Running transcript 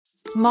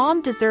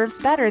Mom deserves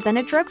better than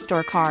a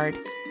drugstore card.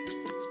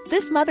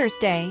 This Mother's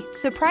Day,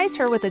 surprise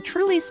her with a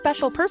truly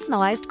special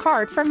personalized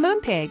card from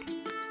Moonpig.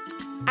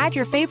 Add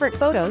your favorite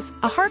photos,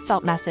 a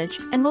heartfelt message,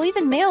 and we'll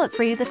even mail it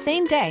for you the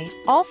same day,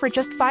 all for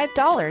just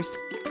 $5.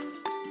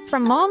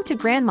 From mom to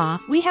grandma,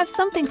 we have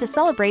something to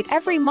celebrate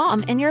every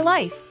mom in your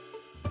life.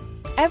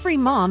 Every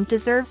mom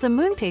deserves a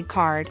Moonpig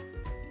card.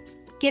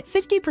 Get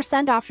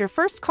 50% off your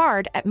first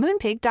card at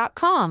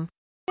moonpig.com.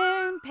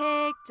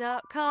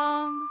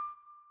 Moonpig.com.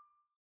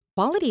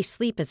 Quality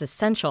sleep is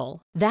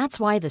essential. That's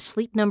why the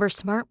Sleep Number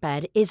Smart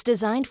Bed is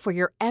designed for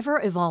your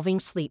ever-evolving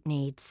sleep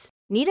needs.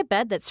 Need a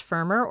bed that's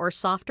firmer or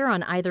softer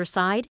on either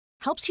side?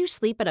 Helps you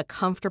sleep at a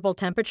comfortable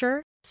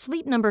temperature?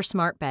 Sleep Number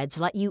Smart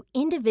Beds let you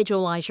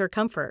individualize your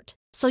comfort,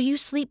 so you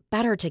sleep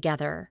better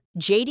together.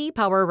 J.D.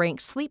 Power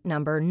ranks Sleep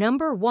Number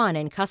number 1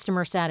 in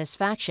customer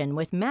satisfaction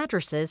with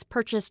mattresses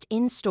purchased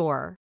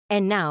in-store.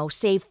 And now,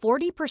 save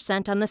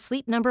 40% on the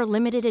Sleep Number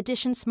Limited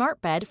Edition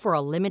Smart Bed for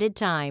a limited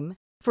time.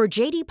 For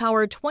J.D.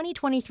 Power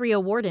 2023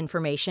 award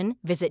information,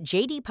 visit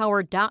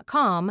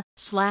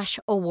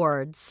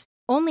jdpower.com/awards.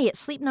 Only at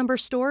Sleep Number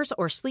stores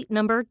or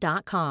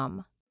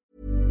sleepnumber.com.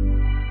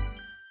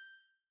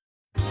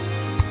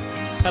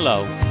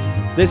 Hello,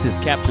 this is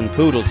Captain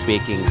Poodle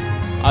speaking.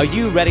 Are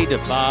you ready to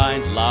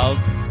find love?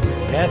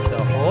 Yes,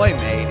 ahoy,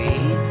 matey.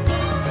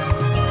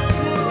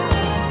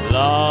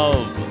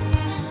 Love.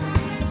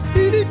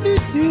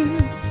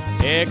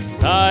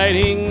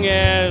 Exciting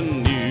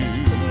and new.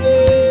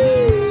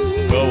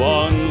 Go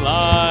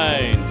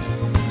online.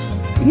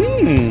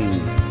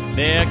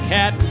 They're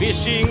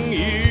catfishing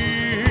you.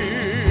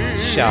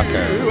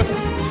 Shocker.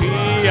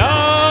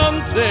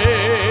 Fiancé.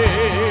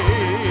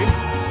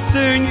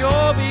 Soon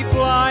you'll be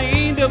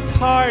flying to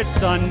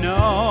parts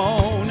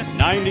unknown.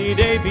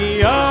 90-day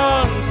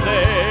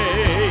Beyonce.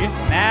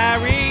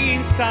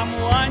 Marrying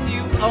someone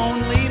you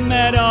only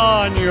met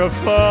on your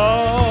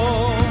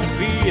phone.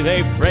 Be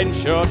they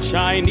French or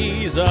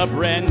Chinese, a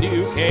brand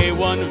new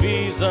K1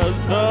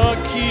 visa's the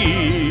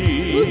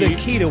key. Ooh, the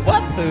key to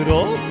what,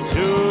 Poodle?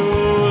 To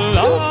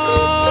love.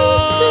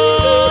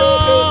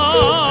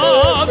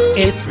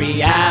 It's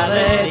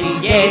reality,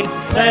 yes,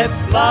 let's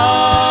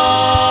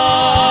love.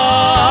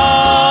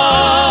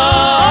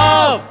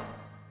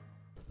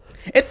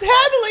 It's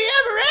happily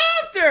ever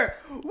after.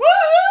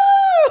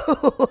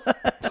 Woohoo!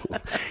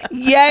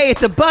 Yay,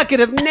 it's a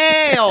bucket of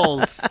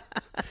nails.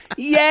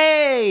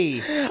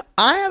 Yay!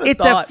 I have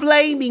It's a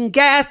flaming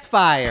gas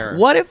fire.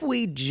 What if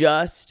we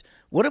just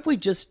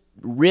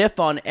riff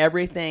on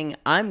everything?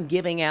 I'm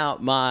giving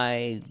out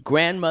my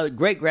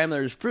great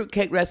grandmother's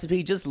fruitcake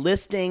recipe, just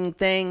listing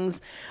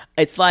things.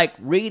 It's like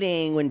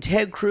reading when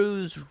Ted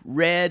Cruz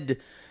read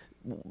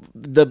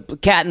The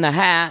Cat in the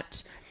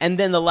Hat, and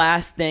then the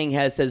last thing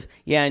says,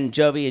 yeah, and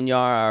Jovi and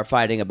Yara are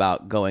fighting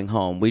about going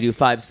home. We do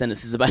 5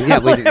 sentences about how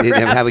we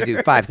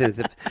do 5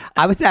 sentences.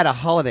 I was at a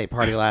holiday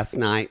party last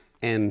night,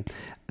 and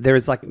there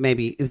was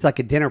it was like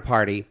a dinner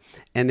party,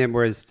 and there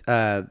was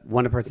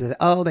one person said,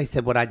 oh, they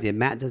said what I did.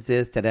 Matt does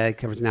this today,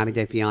 covers 90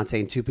 Day Fiancé,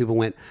 and 2 people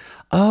went,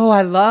 oh,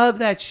 I love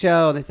that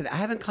show. And they said, I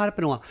haven't caught up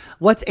in a while.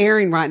 What's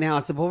airing right now?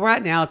 I said, well,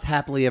 right now it's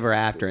Happily Ever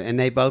After. And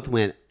they both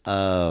went,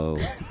 oh.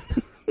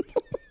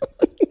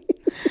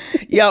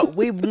 Yeah,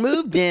 we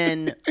moved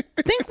in.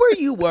 Think where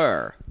you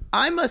were.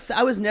 I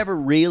was never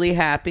really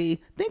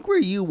happy. Think where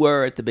you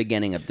were at the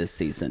beginning of this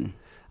season.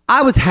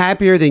 I was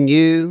happier than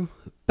you,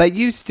 but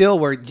you still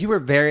were. You were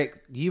very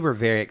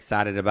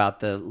excited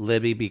about the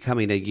Libby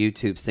becoming a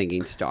YouTube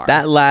singing star.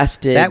 That was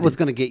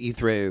going to get you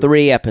through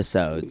 3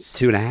 episodes,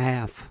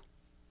 2.5,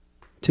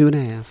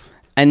 2.5,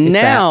 and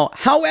now,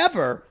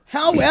 however.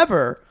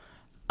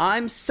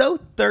 I'm so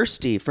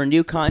thirsty for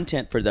new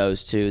content for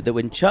those two that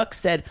when Chuck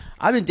said,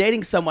 I've been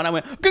dating someone, I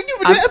went,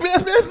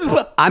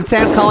 I'm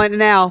calling it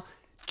now.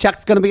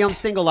 Chuck's going to be on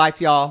Single Life,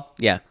 y'all.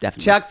 Yeah,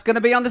 definitely. Chuck's going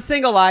to be on the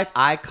Single Life.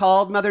 I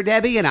called Mother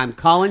Debbie, and I'm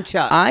calling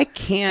Chuck. I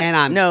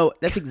can't. No,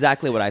 that's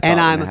exactly what I thought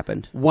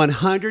happened. And I'm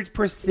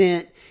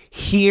 100%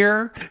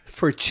 here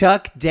for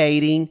Chuck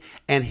dating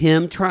and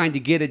him trying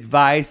to get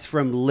advice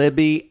from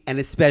Libby and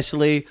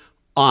especially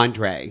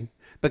Andre.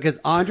 Because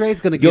Andre's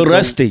going to give... You're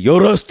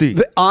rusty.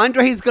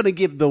 Andre's going to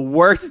give the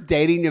worst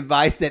dating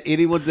advice that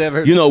anyone's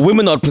ever... You know,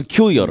 women are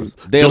peculiar.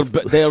 They're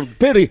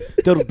very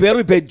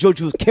bad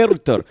judges of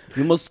character.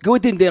 You must go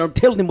in there and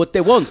tell them what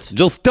they want.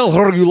 Just tell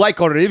her you like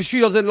her. If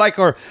she doesn't like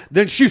her,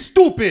 then she's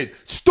stupid.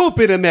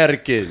 Stupid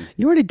American.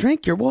 You already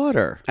drank your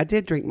water. I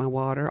did drink my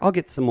water. I'll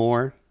get some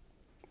more.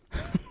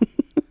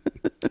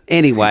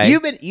 Anyway.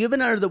 You've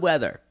been under the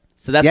weather.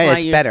 So that's why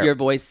your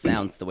voice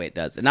sounds the way it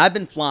does. And I've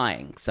been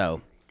flying,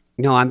 so...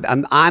 No,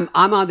 I'm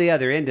on the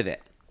other end of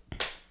it.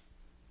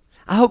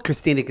 I hope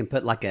Christina can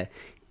put like a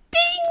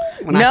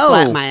ding when I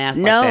slap my ass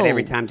like that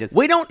every time. Just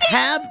we don't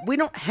have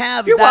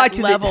that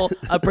level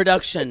of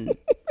production.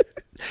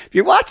 If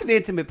you're watching the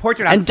Intimate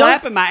Portrait, I'm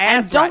slapping my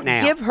ass right now.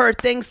 And don't give her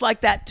things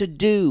like that to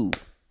do.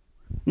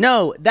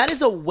 No, that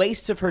is a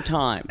waste of her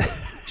time.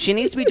 She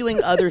needs to be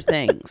doing other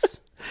things.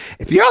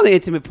 If you're on the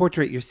Intimate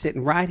Portrait, you're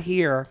sitting right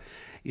here.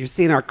 you're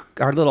seeing our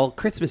little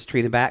Christmas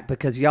tree in the back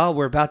because y'all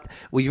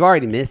you've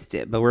already missed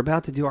it, but we're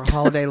about to do our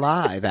holiday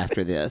live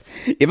after this.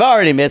 You've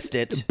already missed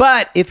it.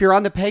 But if you're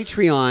on the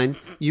Patreon,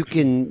 you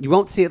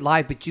won't see it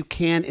live, but you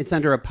can. It's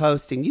under a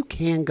post, and you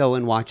can go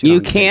and watch it.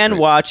 You can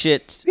watch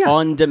it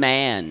on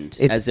demand,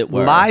 it's as it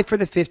were. Live for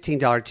the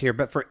 $15 tier,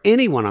 but for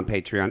anyone on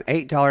Patreon,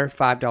 $8,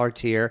 $5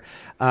 tier,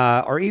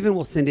 or even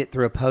we'll send it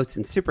through a post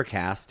in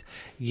Supercast,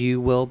 you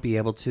will be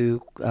able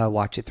to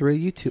watch it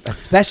through a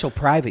special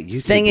private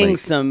YouTube Singing link.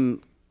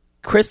 some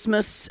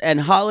Christmas and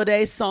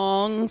holiday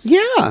songs.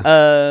 Yeah.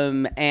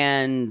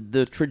 And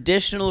the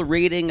traditional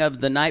reading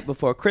of The Night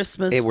Before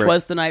Christmas. It works.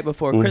 'Twas the Night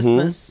Before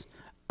Christmas.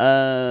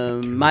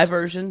 My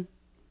version.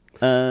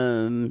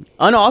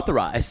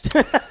 Unauthorized.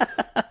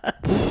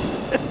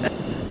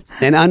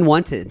 And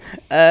unwanted.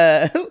 Who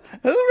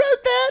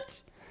wrote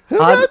that? Who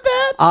wrote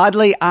that?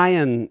 Oddly, I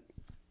am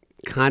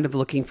kind of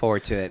looking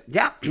forward to it.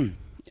 Yeah.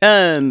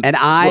 And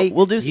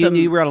we'll do some.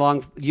 You were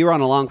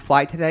on a long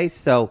flight today,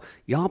 so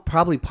y'all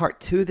probably part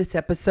 2 of this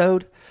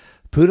episode.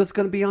 Poodle's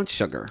going to be on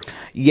sugar.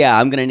 Yeah,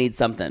 I'm going to need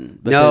something.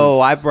 No,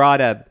 I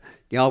brought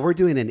y'all, we're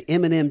doing an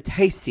M&M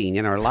tasting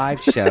in our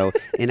live show,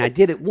 and I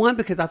did it, 1,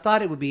 because I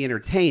thought it would be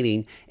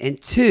entertaining,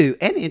 and 2,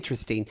 and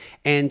interesting,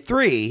 and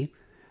 3,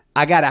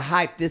 I got to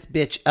hype this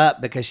bitch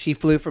up because she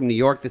flew from New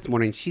York this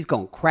morning. She's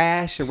going to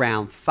crash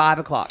around 5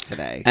 o'clock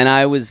today. And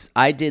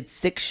I did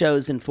 6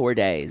 shows in 4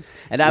 days,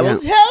 and I will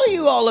tell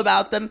you all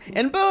about them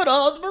in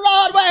Poodle's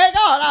Broadway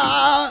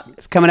Gala.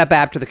 It's coming up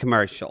after the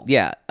commercial.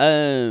 Yeah,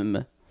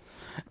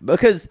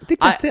 because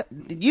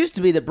it used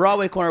to be that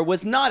Broadway Corner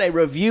was not a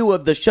review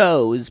of the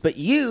shows, but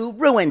you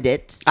ruined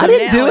it. So I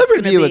didn't now do it's a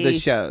gonna review of be- the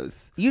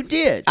shows. You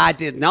did. I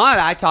did not.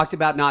 I talked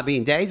about not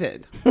being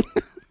David.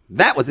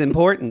 That was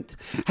important.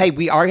 Hey,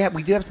 we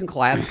do have some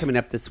collabs coming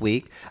up this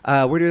week.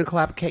 We're doing a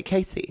collab with Kate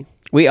Casey.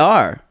 We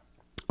are.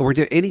 We're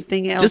doing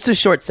anything else. Just a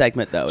short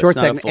segment, though. Short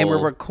It's not a segment, and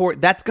full- we're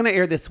that's going to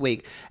air this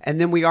week,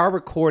 and then we are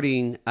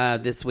recording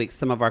this week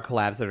some of our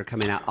collabs that are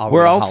coming out. Over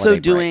We're the also holiday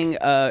break. doing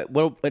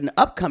an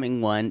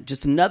upcoming one,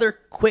 just another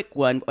quick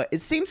one.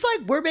 It seems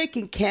like we're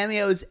making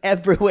cameos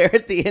everywhere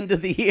at the end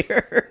of the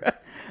year.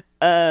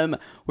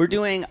 We're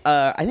doing.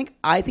 I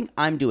think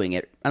I'm doing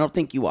it. I don't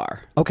think you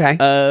are. Okay.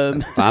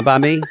 Fine by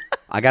me.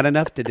 I got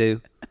enough to do.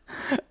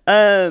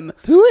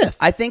 Who if?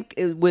 I think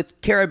with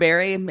Cara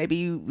Berry,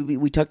 maybe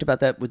we talked about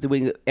that with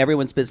doing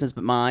Everyone's Business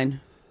But Mine.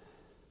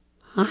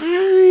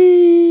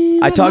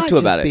 I talked to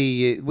about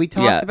it. We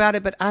talked about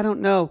it, but I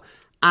don't know.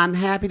 I'm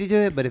happy to do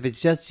it, but if it's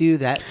just you,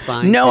 that's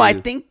fine. No,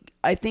 too.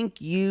 I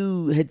think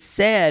you had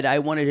said I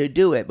wanted to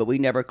do it, but we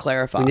never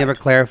clarified. We never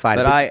clarified.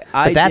 But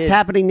but that's did.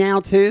 happening now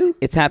too.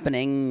 It's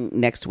happening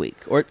next week,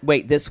 or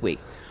wait, this week.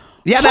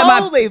 Yeah,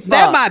 Holy that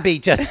fuck. might be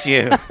just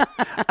you.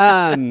 But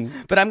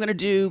I'm going to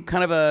do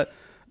kind of a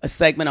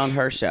segment on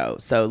her show.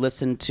 So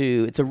listen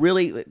to, it's a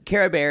really,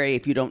 Cara Berry,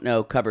 if you don't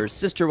know, covers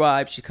Sister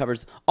Wives. She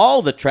covers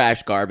all the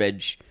trash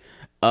garbage,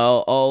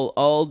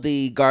 all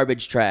the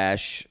garbage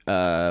trash.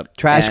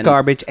 Trash, and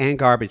garbage, and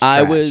garbage.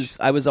 I trash.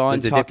 was on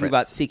There's a talking difference.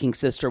 about Seeking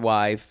Sister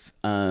Wife.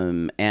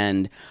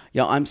 And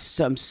you know, I'm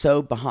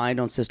so behind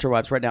on Sister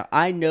Wives right now.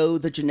 I know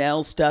the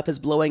Janelle stuff is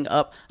blowing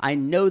up. I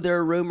know there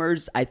are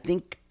rumors. I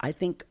think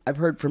I've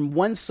heard from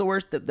one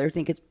source that they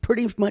think it's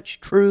pretty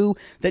much true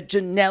that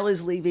Janelle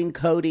is leaving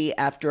Cody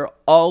after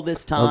all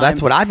this time. Well,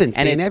 that's what I've been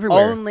seeing and it's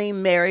everywhere. only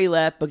Mary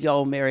left, but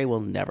y'all, Mary will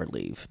never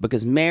leave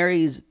because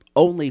Mary's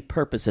only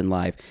purpose in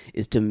life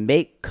is to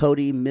make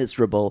Cody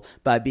miserable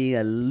by being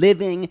a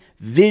living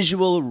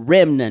visual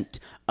remnant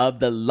of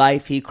the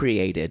life he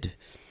created.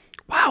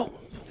 Wow.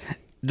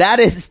 That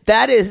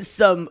is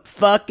some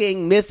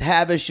fucking Miss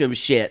Havisham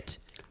shit.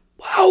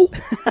 Wow.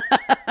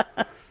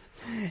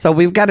 So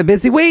we've got a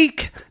busy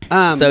week.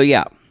 So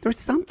yeah. There's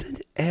something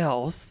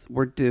else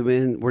we're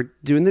doing. We're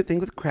doing the thing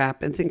with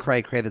Crappens and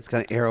Cray Cray that's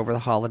going to air over the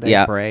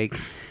holiday break.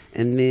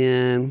 And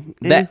then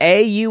The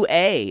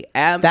AUA.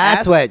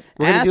 That's what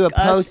we're going to do a ask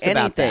us post about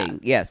anything.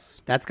 that.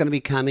 Yes. That's going to be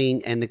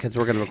coming, and because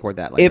we're going to record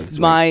that later. If this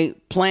my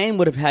plane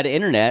would have had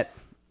internet,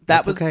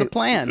 that That's was okay. the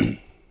plan.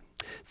 week.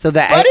 So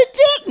the But it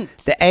didn't.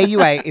 the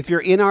AUA, if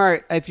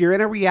you're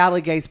in a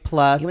Reality Gaze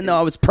Plus, Even though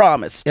I was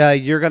promised.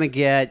 you're going to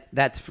get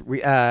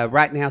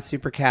right now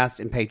Supercast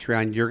and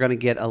Patreon. You're going to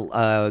get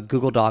a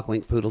Google Doc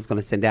link. Poodle's going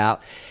to send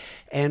out,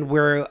 and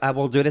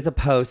we'll do it as a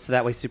post so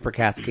that way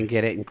Supercast can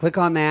get it and click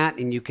on that,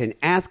 and you can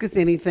ask us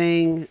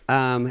anything,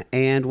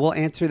 and we'll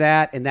answer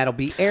that, and that'll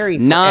be airing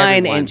for 9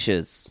 everyone.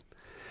 inches.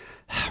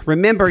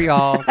 Remember,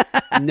 y'all,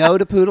 no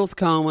to Poodle's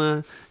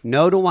coma,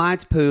 no to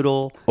White's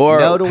Poodle,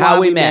 Or no to how why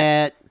we we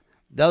met.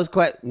 Those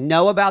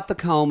know about the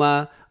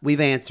coma.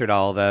 We've answered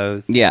all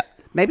those. Yeah.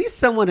 Maybe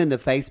someone in the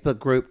Facebook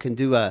group can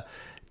do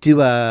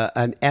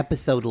an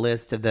episode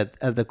list of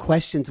the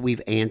questions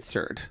we've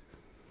answered.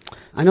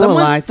 I know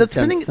Eliza's the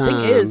done thing some.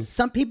 is,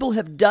 some people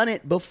have done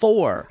it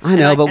before. I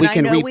know, but we and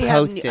can I know we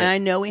have repost it. And I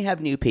know we have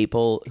new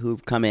people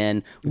who've come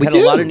in. We had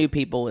do. a lot of new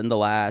people in the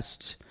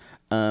last.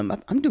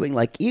 I'm doing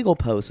like eagle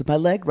pose with my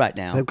leg right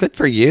now. Oh, good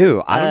for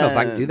you. I don't know if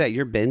I can do that.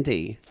 You're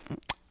bendy.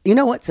 You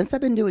know what? Since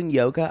I've been doing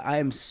yoga, I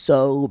am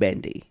so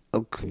bendy.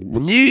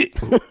 Okay.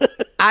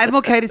 I'm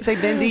okay to say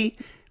bendy.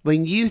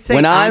 When you say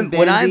when I'm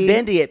bendy,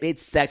 bendy,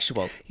 it's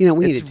sexual. you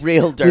know, it's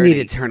real dirty. We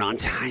need to turn on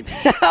Timey.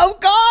 Oh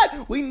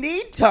God, we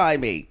need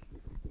Timey.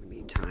 We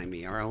need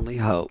Timey, our only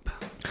hope.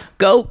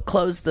 Go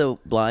close the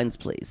blinds,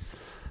 please.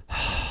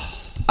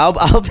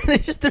 I'll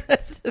finish the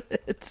rest of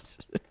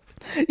it.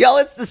 Y'all,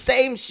 it's the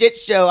same shit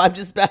show. I'm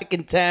just back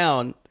in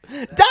town.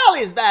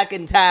 Dolly's back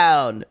in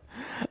town.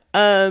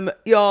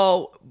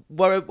 Y'all,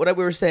 what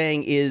we were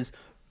saying is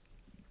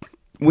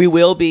we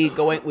will be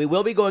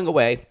going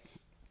away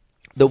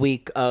the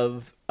week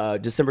of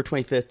December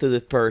 25th to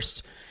the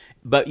 1st,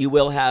 but you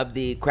will have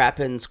the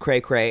Crappens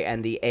Cray Cray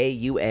and the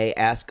AUA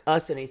Ask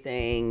Us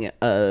Anything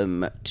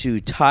to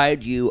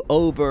tide you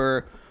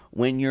over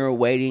when you're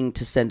waiting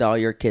to send all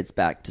your kids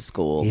back to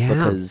school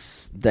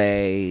because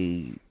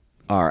they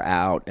are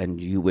out and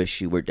you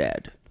wish you were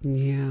dead.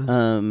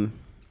 Yeah.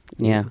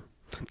 Yeah.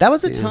 That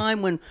was a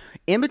time when,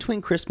 in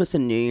between Christmas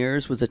and New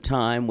Year's, was a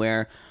time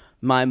where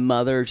my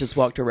mother just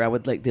walked around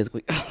with like this.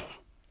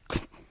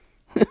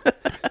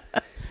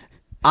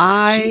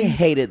 She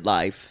hated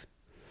life.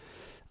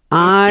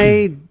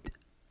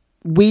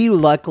 We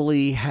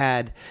luckily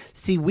had,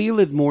 we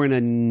lived more in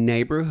a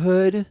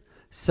neighborhood,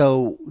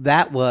 so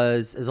that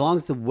was, as long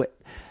as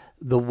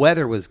the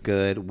weather was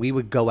good, we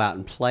would go out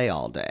and play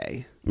all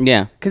day.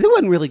 Yeah. Because it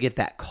wouldn't really get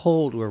that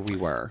cold where we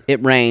were.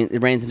 It rains in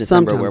December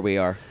Sometimes. where we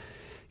are.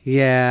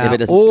 Yeah. If it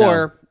doesn't or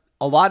snow.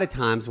 a lot of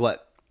times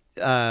what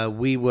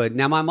we would,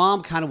 now my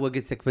mom kind of would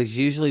get sick because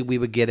usually we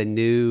would get a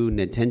new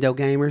Nintendo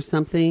game or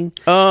something.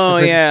 Oh,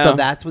 yeah. So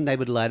that's when they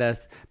would let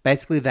us,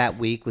 basically that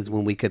week was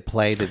when we could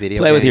play the video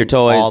Play game with your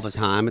toys. all the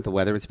time if the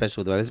weather,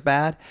 especially if the weather's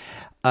bad.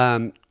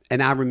 And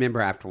I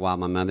remember after a while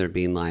my mother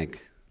being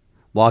like,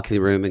 walking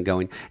the room and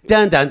going,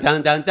 dun, dun,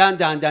 dun, dun, dun,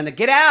 dun, dun,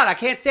 get out, I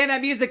can't stand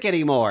that music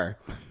anymore.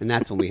 And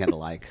that's when we had to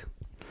like.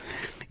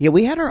 Yeah,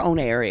 we had our own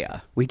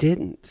area. We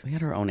didn't. We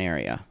had our own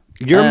area.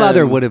 Your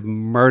mother would have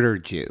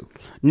murdered you.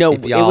 No,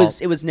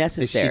 it was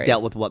necessary. She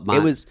dealt with what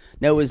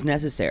it was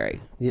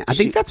necessary. Yeah, I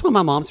think that's why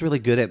my mom's really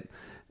good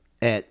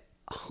at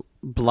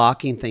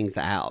blocking things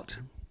out.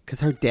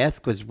 Because her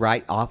desk was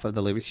right off of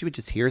the living room. She would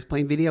just hear us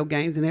playing video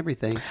games and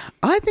everything.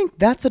 I think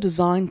that's a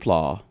design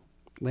flaw.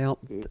 Well,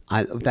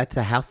 that's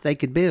a house they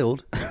could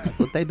build. That's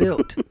what they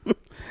built.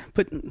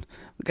 But we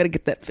got to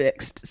get that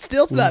fixed.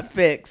 Still's not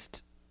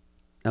fixed.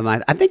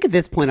 I think at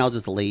this point I'll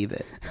just leave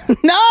it.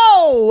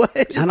 No,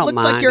 it just I don't looks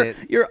mind like it.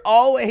 you're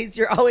always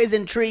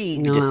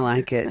intrigued. No, I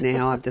like it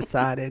now. I've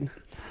decided.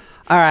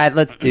 All right,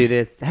 let's do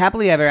this.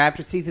 Happily Ever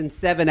After, season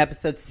 7,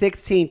 episode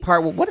 16,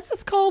 part 1. What is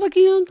this called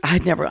again? I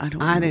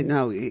didn't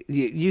know.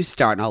 You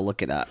start and I'll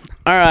look it up.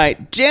 All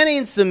right, Jenny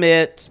and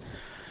Sumit.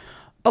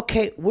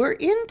 Okay, we're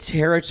in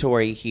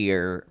territory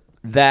here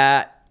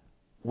that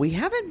we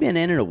haven't been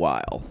in a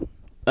while.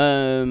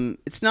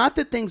 It's not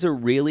that things are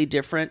really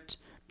different.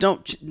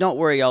 Don't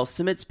worry, y'all.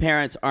 Sumit's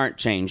parents aren't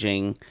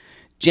changing.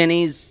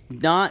 Jenny's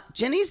not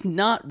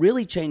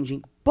really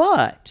changing,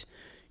 but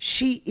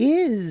she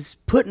is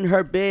putting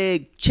her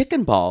big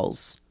chicken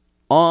balls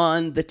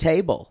on the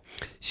table.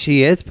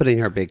 She is putting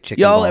her big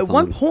chicken Y'all, balls at on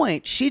one them.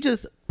 point, she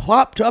just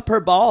plopped up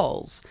her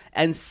balls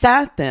and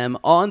sat them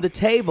on the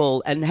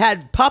table and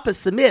had Papa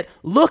Sumit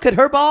look at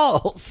her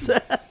balls.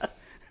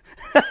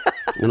 I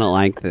don't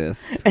like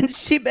this. And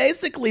she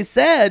basically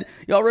said,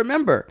 y'all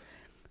remember,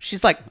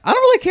 she's like, I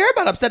don't really care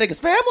about upsetting his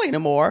family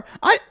anymore.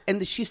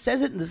 And she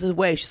says it in this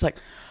way. She's like,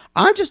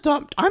 I'm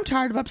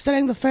tired of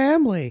upsetting the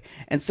family.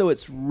 And so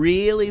it's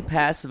really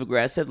passive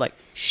aggressive. Like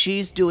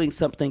she's doing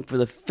something for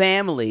the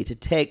family to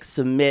take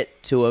Sumit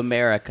to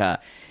America.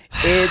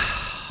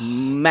 It's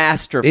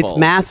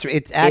masterful.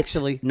 It's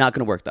actually It's not going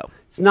to work though.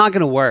 It's not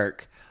going to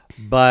work.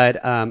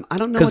 But I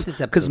don't know what this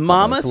episode because is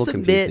Mama called. It's a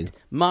little confusing.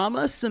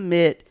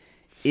 Sumit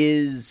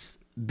is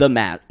the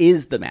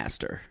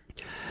master.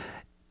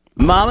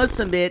 Mama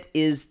Sumit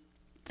is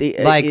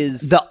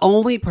the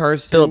only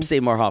person Philip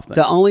Seymour Hoffman.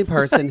 The only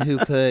person who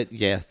could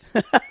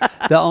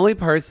the only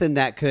person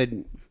that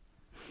could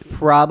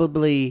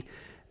probably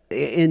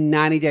in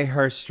 90 Day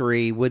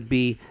History would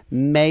be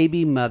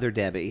maybe Mother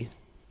Debbie.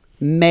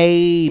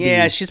 Maybe.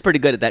 Yeah, she's pretty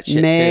good at that shit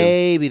too.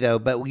 Maybe though,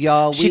 but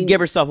y'all, she'd give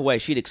herself away.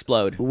 She'd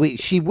explode.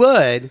 She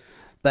would,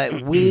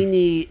 but we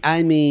need.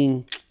 I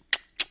mean,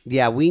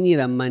 yeah, we need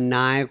a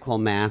maniacal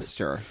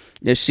master.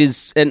 Yeah,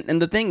 she's and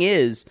the thing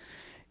is,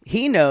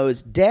 he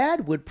knows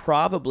Dad would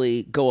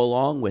probably go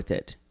along with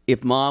it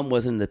if Mom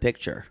wasn't in the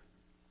picture.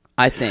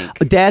 I think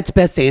Dad's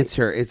best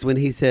answer is when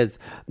he says,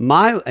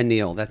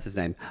 Anil, that's his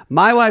name.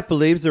 My wife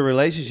believes the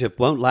relationship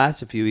won't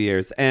last a few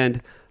years,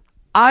 and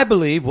I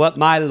believe what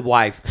my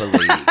wife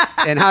believes.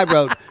 And I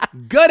wrote,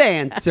 good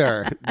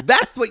answer.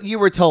 That's what you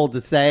were told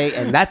to say,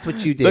 and that's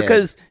what you did.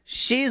 Because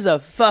she's a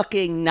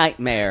fucking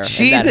nightmare.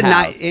 She's in that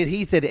a house. And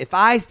he said, if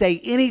I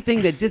say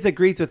anything that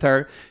disagrees with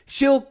her,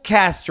 she'll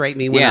castrate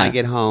me when I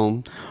get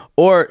home.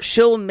 Or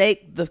she'll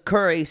make the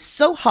curry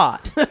so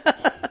hot.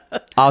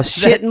 I'll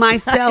shit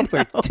myself for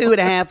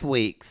 2.5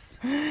 weeks.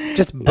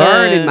 Just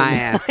burn in my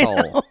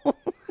asshole.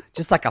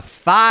 just like a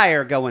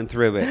fire going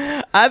through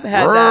it. I've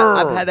had that.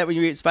 I've had that when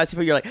you eat spicy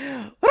food. You're like,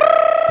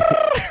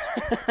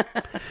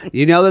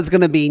 You know, there's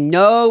going to be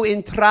no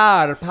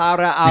entrar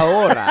para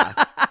ahora.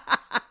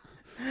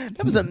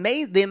 that was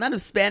amazing. The amount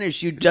of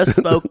Spanish you just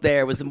spoke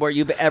there was more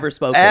you've ever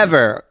spoken.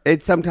 Ever.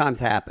 It sometimes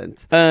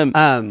happens.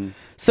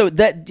 So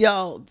that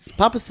y'all,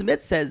 Papa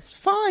Submit says,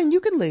 fine, you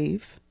can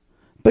leave,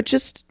 but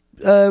just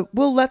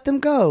we'll let them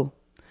go.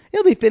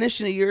 It'll be finished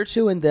in a year or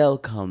two, and they'll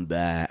come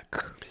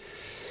back.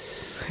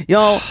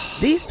 Y'all,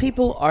 these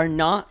people are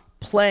not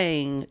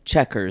playing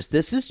checkers.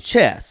 This is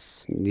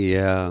chess.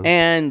 Yeah.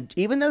 And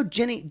even though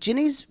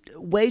Jenny's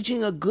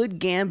waging a good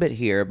gambit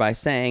here by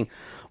saying,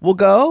 we'll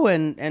go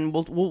and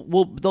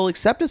they'll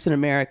accept us in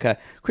America.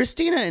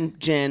 Christina and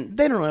Jen,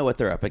 they don't know what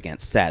they're up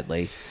against,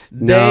 sadly.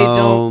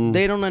 No.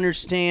 They don't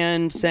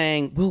understand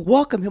saying, we'll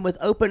welcome him with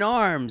open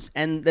arms.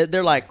 And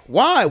they're like,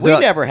 why? We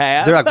never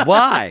have. They're like,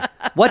 why?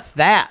 What's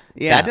that?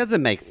 Yeah. That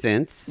doesn't make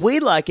sense. We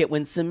like it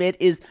when Submit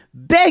is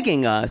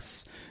begging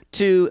us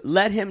to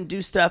let him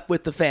do stuff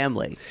with the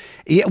family.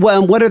 Yeah,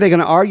 well, and what are they going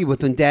to argue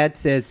with when Dad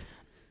says,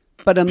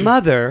 but a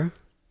mother,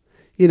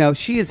 you know,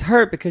 she is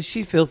hurt because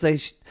she feels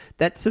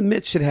that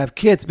Submit should have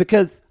kids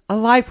because a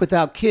life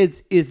without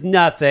kids is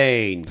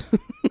nothing.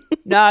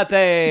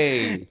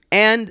 Nothing.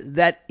 And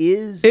that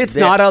is... It's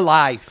not a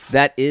life.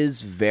 That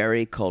is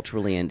very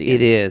culturally Indian.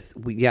 It is.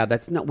 We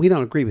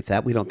don't agree with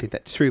that. We don't think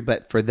that's true.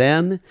 But for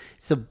them,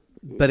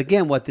 but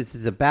again, what this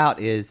is about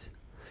is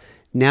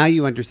now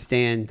you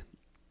understand.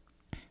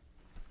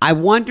 I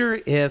wonder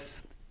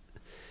if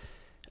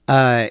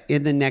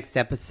in the next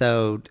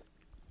episode,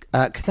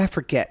 because I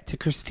forget, did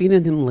Christina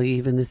and them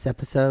leave in this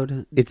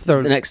episode? It's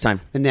the next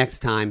time. The next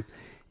time.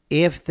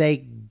 If they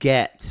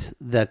get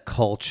the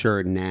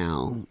culture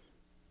now,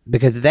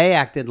 because they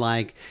acted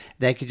like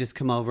they could just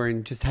come over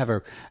and just have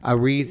a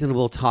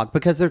reasonable talk,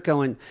 because they're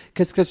going,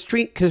 because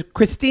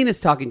Christina's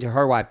talking to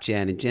her wife,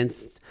 Jen, and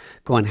Jen's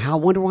going, I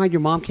wonder why your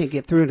mom can't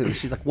get through to me.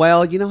 She's like,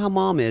 well, you know how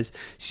mom is.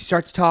 She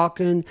starts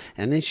talking,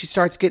 and then she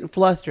starts getting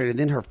flustered, and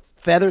then her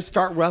feathers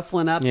start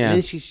ruffling up, and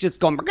then she's just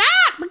going,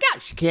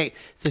 she can't.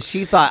 So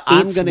she thought,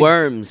 Eats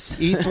worms,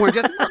 just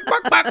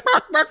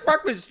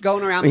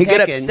going around. When you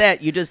pecking. get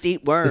upset, you just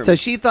eat worms. So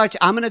she thought,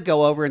 I'm going to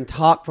go over and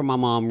talk for my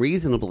mom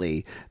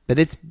reasonably, but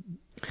it's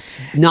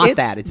not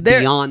that. It's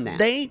beyond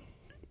that.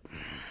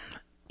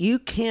 You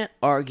can't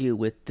argue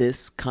with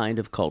this kind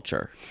of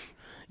culture.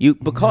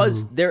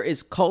 Because there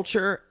is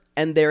culture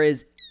and there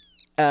is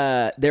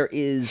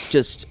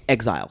just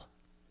exile.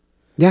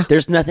 Yeah.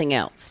 There's nothing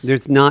else.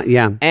 There's not,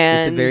 yeah.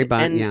 And, it's a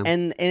very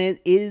and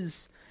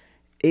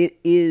it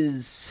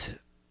is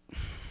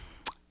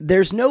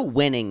there's no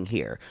winning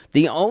here.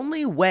 The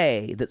only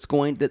way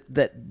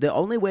the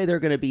only way they're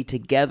going to be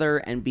together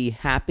and be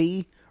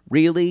happy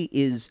really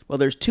is, well,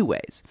 there's two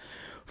ways.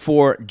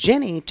 For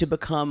Jenny to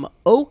become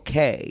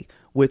okay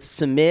with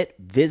Submit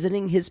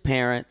visiting his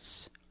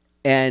parents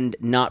and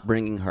not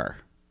bringing her.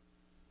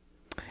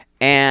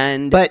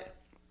 But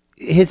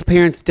his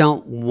parents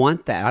don't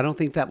want that. I don't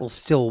think that will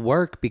still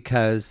work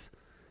because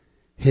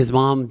his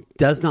mom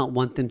does not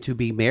want them to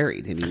be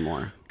married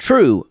anymore.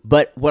 True,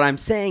 but what I'm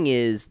saying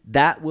is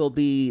that will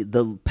be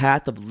the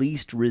path of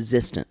least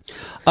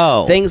resistance.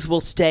 Oh. Things will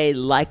stay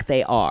like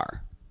they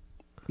are.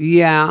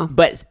 Yeah.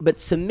 But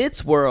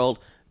Submit's world,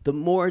 the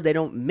more they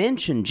don't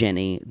mention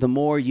Jenny, the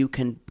more you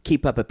can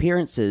keep up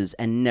appearances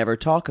and never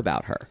talk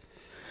about her.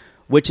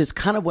 Which is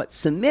kind of what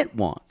Submit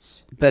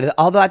wants. But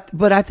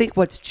I think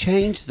what's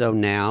changed though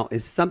now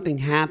is something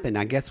happened.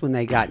 I guess when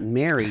they got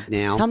married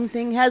now.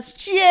 Something has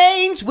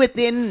changed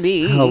within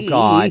me. Oh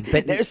God.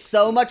 But there's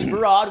so much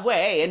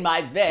Broadway in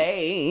my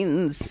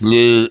veins.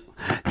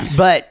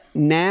 But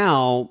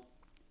now,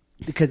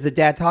 because the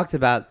dad talks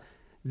about,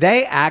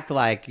 they act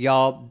like,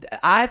 y'all,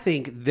 I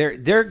think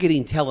they're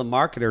getting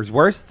telemarketers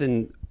worse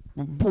than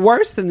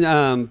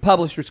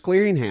Publishers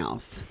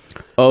Clearinghouse.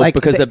 Oh,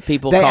 because of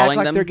people calling act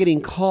like them? They're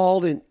getting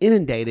called and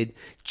inundated.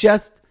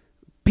 Just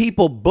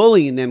people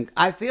bullying them.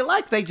 I feel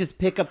like they just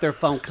pick up their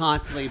phone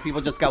constantly and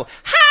people just go,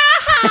 ha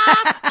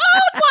ha, oh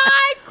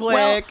my,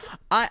 click.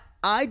 Well,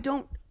 I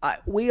don't,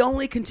 we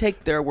only can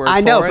take their word for it.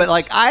 I know, but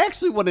like, I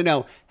actually want to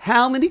know,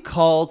 how many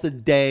calls a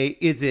day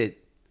is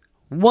it?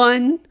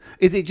 One?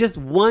 Is it just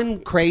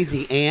one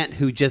crazy aunt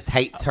who just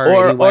hates her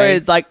anyway? Or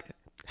it's like,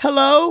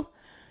 hello?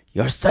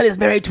 Your son is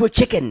married to a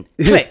chicken.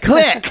 Click,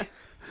 click.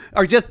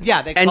 Or just,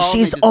 yeah. They and call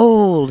she's and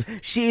old.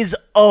 She's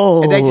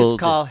old. And they just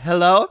call,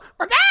 hello?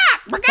 No.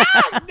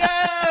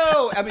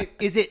 I mean,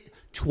 is it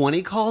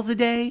 20 calls a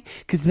day?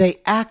 Because they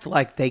act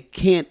like they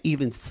can't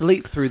even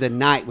sleep through the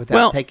night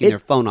without taking their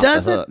phone off the hook.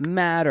 It doesn't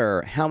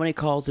matter how many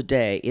calls a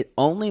day. It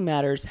only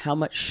matters how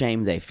much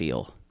shame they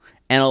feel.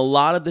 And a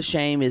lot of the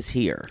shame is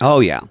here.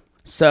 Oh, yeah.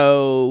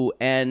 So,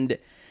 and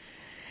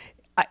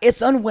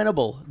it's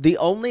unwinnable. The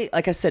only,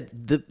 like I said,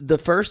 the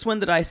first one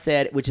that I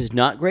said, which is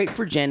not great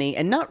for Jenny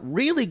and not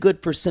really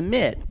good for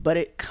Submit, but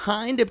it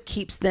kind of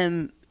keeps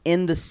them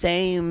in the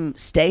same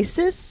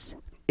stasis,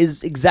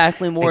 is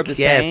exactly more of the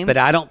same. Yes, but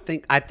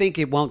I think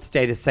it won't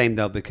stay the same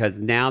though, because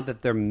now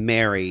that they're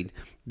married,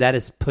 that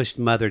has pushed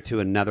Mother to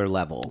another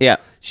level. Yeah.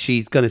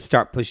 She's going to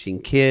start pushing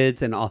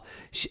kids and all.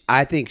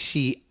 I think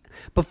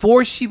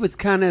before she was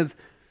kind of,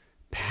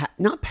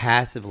 not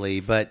passively,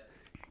 but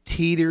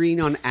teetering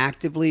on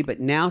actively, but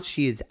now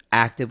she is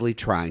actively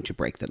trying to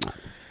break them up.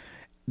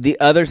 The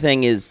other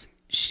thing is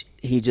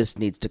he just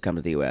needs to come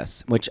to the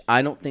U.S., which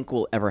I don't think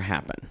will ever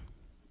happen.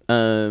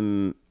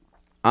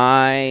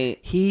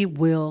 He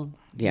will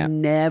Yeah.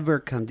 never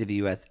come to the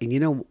U.S. And you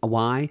know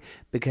why?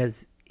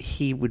 Because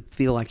he would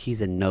feel like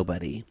he's a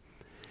nobody.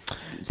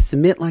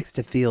 Submit likes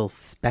to feel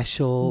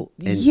special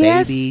and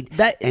Yes,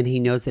 babied, and he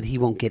knows that he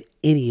won't get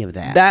any of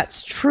that.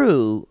 That's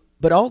true,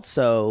 but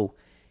also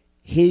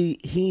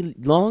he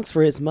longs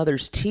for his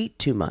mother's teat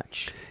too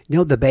much.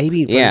 The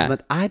baby. Yeah.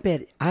 But I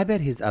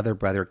bet his other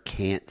brother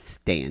can't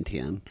stand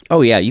him.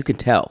 Oh yeah, you can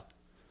tell.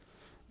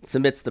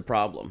 Submit's the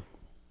problem.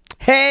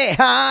 Hey,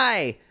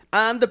 hi,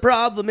 I'm the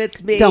problem.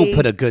 It's me. Don't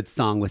put a good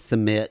song with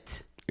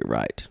Submit. You're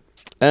right.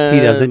 He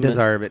doesn't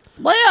deserve it.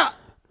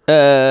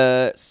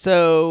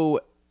 So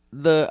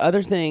the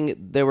other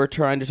thing that we're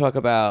trying to talk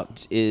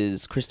about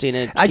is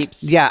Christina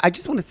keeps... I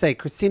just want to say,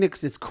 Christina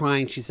is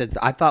crying. She said,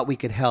 I thought we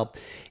could help.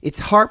 It's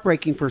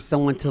heartbreaking for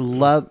someone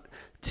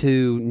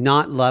to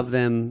not love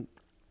them,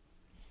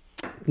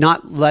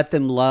 not let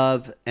them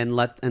love and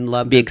love Be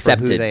them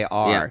accepted. for who they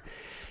are.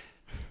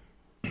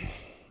 Yeah.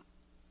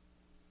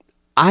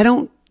 I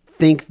don't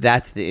think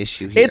that's the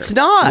issue here. It's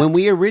not. When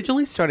we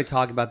originally started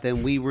talking about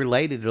them, we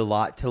related it a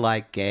lot to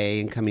like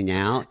gay and coming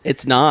out.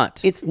 It's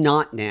not. It's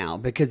not now,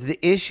 because the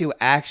issue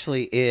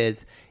actually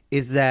is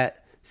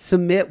that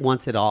Submit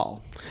wants it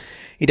all.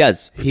 He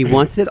does. He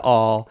wants it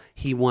all.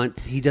 He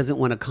doesn't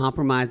want to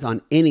compromise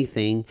on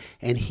anything,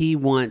 and he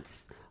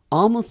wants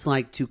almost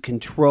like to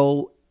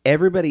control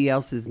everybody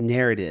else's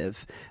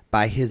narrative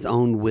by his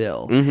own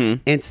will.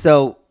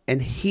 Mm-hmm.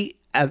 And he,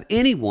 of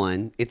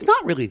anyone, it's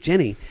not really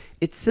Jenny.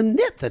 It's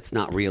Submit that's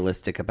not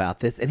realistic about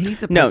this, and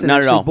he's a person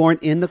not at all. born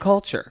in the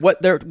culture.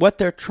 What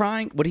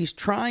he's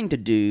trying to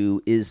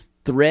do is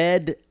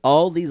thread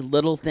all these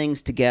little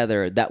things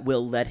together that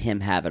will let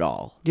him have it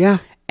all. Yeah.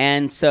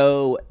 And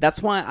so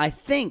that's why I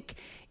think,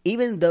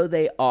 even though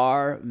they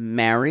are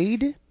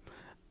married,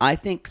 I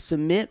think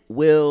Submit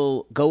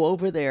will go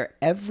over there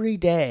every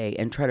day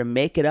and try to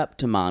make it up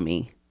to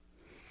mommy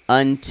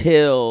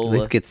until...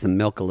 Let's get some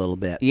milk a little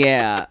bit.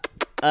 Yeah,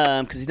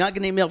 because he's not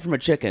getting milk from a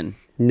chicken.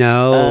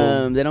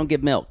 No. They don't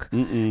give milk.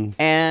 Mm-mm.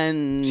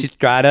 And She's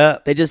dried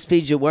up. they just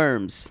feed you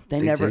worms. They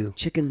never do.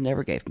 Chickens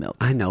never gave milk.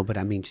 I know, but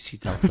I mean,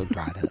 she's also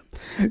dried up.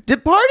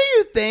 Did part of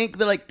you think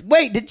they're like,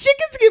 wait, did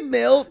chickens give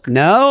milk?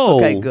 No.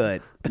 Okay,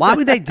 good. Why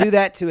would they do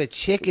that to a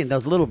chicken?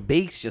 Those little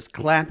beaks just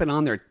clamping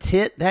on their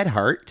tit. That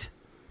hurt.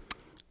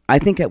 I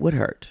think that would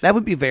hurt. That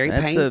would be very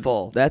That's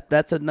painful.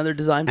 That's another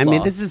design flaw. I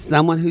mean, this is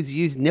someone who's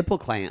used nipple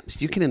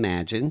clamps. You can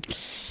imagine.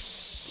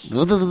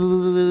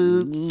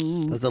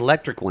 Those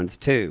electric ones,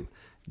 too.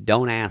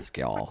 Don't ask,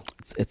 y'all.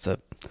 It's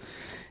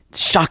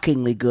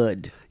shockingly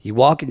good. You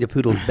walk into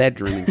Poodle's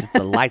bedroom and just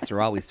the lights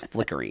are always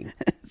flickering.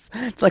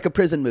 It's like a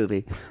prison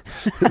movie.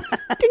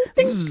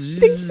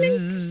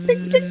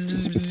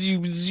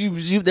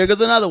 There goes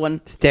another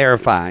one. It's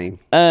terrifying.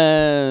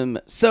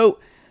 So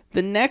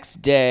the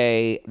next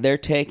day, they're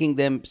taking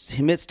them.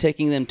 Submit's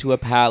taking them to a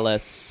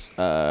palace.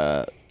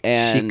 And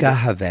Shika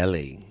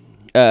Haveli.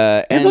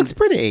 It looks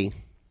pretty.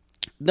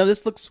 No,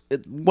 this looks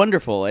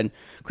wonderful. And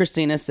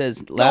Christina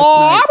says, last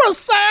night... I'm a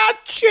sad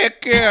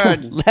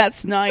chicken.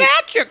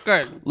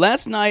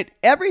 Last night,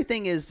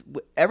 everything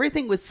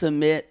with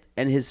Submit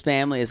and his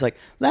family is like,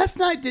 last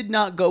night did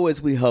not go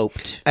as we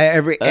hoped.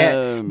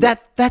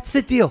 That's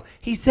the deal.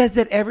 He says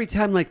that every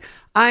time, like,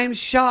 I'm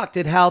shocked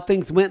at how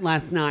things went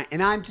last night.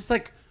 And I'm just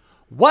like,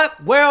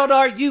 what world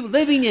are you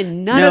living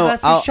in? None of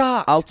us are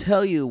shocked. I'll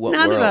tell you what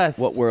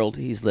world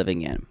he's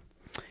living in.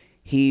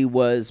 He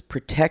was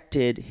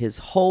protected his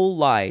whole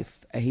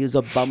life. He was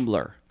a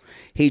bumbler.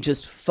 He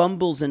just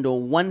fumbles into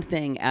one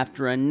thing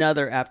after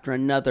another,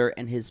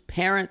 and his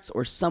parents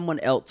or someone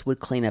else would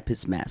clean up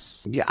his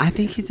mess. Yeah, I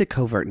think he's a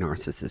covert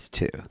narcissist,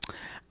 too.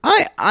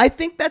 I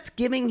think that's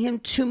giving him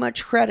too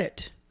much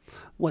credit.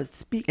 Well,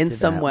 speak in to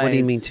some that. ways. What do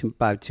you mean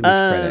by too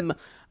much credit?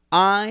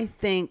 I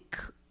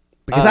think...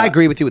 Because I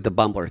agree with you with the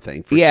bumbler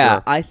thing, for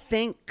sure. I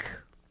think...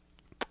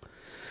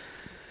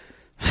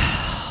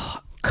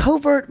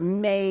 Covert,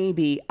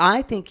 maybe.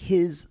 I think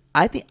it's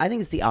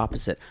the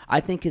opposite.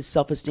 I think his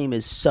self-esteem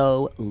is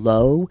so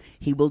low,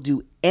 he will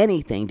do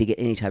anything to get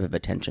any type of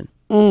attention.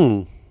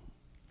 I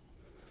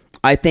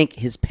think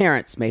his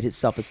parents made his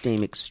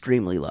self-esteem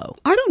extremely low.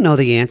 I don't know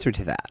the answer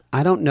to that.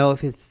 I don't know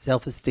if his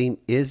self-esteem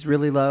is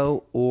really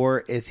low,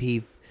 or if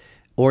he's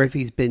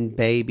been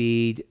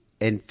babied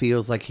and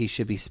feels like he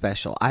should be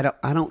special. I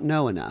don't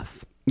know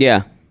enough.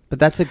 Yeah, but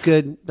that's a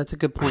good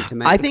point to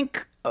make. I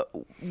think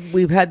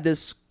we've had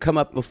this come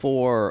up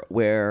before,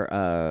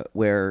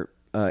 where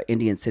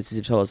Indian cities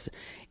have told us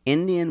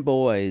Indian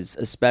boys,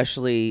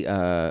 especially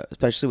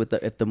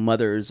if the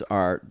mothers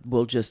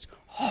will just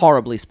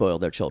horribly spoil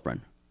their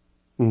children,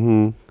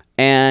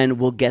 and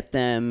will get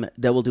them.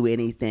 They will do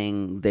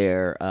anything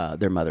their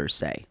mothers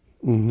say.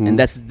 And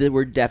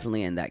we're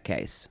definitely in that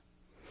case.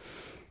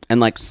 And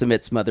like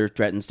Sumit's mother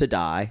threatens to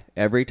die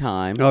every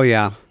time. Oh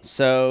yeah.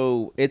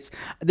 So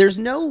there's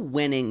no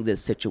winning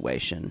this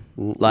situation.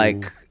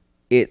 Like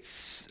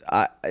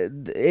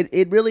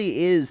it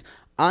really is.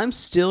 I'm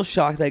still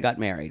shocked they got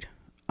married.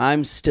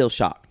 I'm still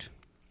shocked.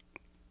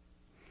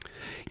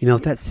 You know,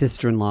 if that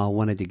sister-in-law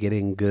wanted to get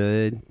in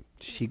good,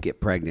 she'd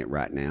get pregnant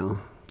right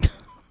now.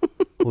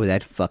 Boy,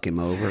 that'd fuck him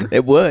over.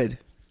 It would.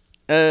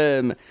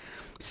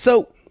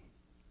 So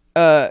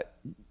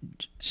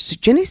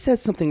Jenny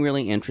says something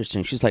really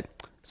interesting. She's like,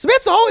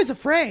 Smith's always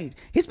afraid.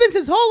 He spends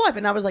his whole life.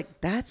 And I was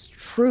like, that's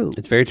true.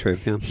 It's very true.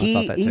 Yeah, I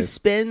thought that too. He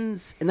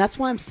spends, and that's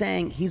why I'm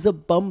saying he's a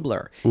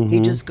bumbler.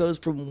 He just goes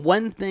from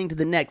one thing to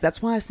the next.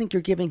 That's why I think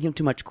you're giving him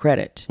too much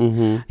credit.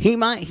 He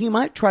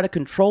might try to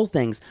control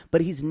things,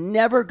 but he's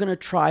never going to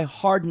try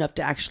hard enough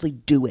to actually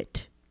do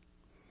it.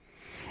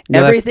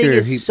 No, Everything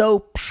is so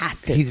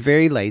passive. He's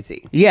very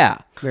lazy. Yeah.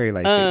 Very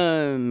lazy.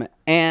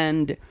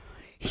 And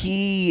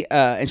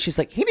she's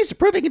like, he needs to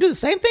prove he can do the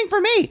same thing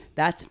for me.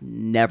 That's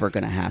never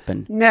going to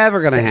happen.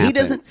 Never going to happen. He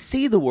doesn't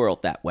see the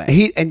world that way.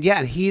 He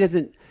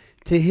doesn't.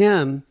 To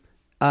him,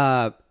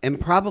 and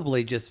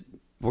probably just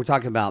we're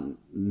talking about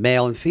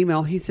male and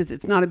female. He says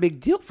it's not a big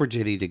deal for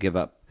Jenny to give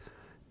up,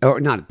 or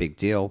not a big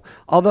deal.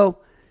 Although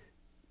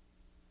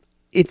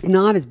it's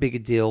not as big a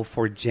deal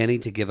for Jenny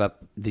to give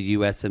up the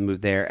U.S. and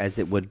move there as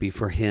it would be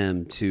for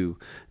him to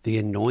the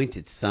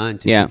anointed son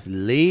to just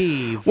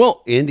leave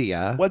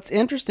India. What's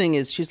interesting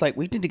is she's like,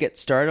 we'll get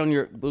started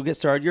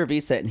your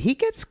visa. And he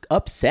gets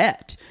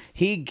upset.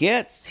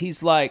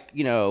 He's like,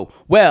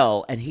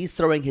 and he's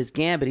throwing his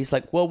gambit. He's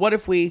like, well, what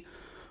if we've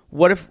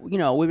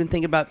been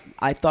thinking about,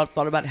 I thought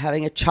about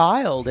having a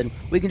child and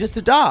we can just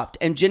adopt.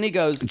 And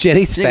Jenny's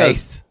face.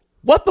 Goes,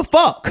 what the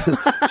fuck?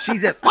 She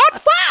said, what the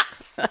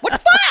fuck? What the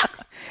fuck?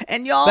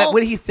 And y'all. But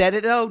when he said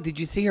it though, did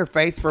you see her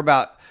face for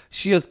about,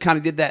 she just kind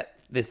of did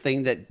this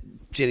thing that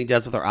Jenny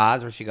does with her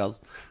eyes where she goes,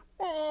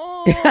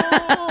 no,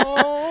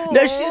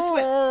 she just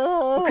went,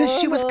 because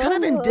she was kind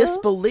of in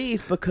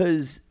disbelief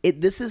because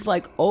this is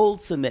like old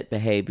Sumit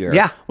behavior.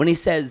 Yeah. When he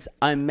says,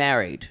 I'm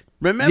married.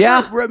 Remember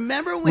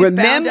when we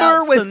found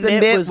out when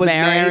Sumit was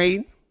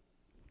married?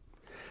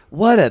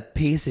 What a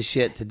piece of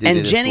shit to do And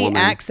to this Jenny woman.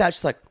 acts out,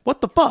 she's like,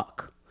 what the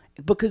fuck?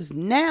 Because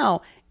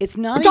now it's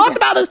not We talked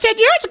about this 10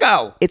 years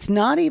ago. It's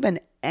not even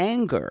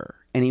anger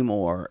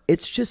anymore.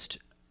 It's just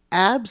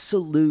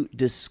absolute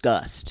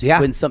disgust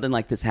when something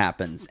like this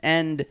happens.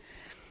 And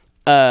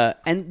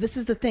this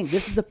is the thing.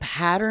 This is a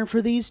pattern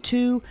for these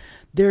two.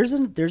 There's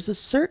a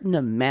certain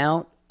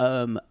amount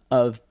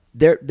of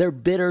they're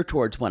bitter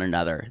towards one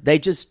another. They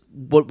just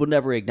will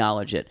never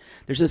acknowledge it.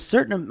 There's a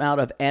certain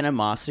amount of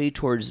animosity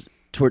toward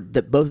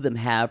that both of them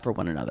have for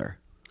one another.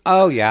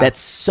 Oh yeah, that's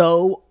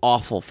so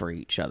awful for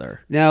each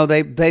other. No,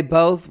 they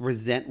both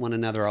resent one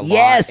another a lot.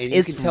 Yes, and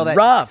it's can tell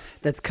rough.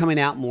 That's coming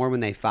out more when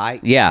they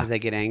fight. Yeah, because they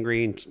get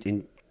angry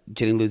and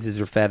Jenny loses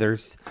her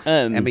feathers.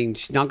 I mean,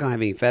 she's not gonna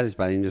have any feathers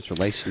by the end of this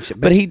relationship.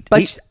 But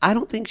I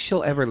don't think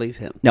she'll ever leave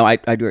him. No, I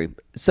agree.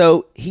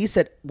 So he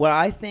said, "What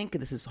I think,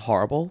 this is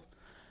horrible.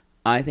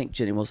 I think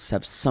Jenny will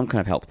have some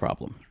kind of health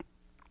problem,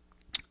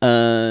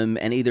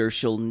 and either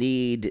she'll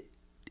need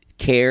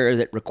care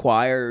that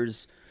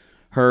requires."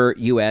 Her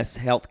U.S.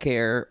 health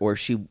care, or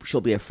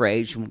she'll be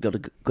afraid she won't go to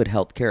good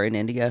health care in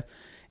India,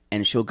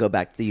 and she'll go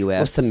back to the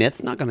U.S. Well,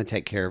 Sumit's not going to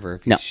take care of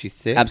her if she's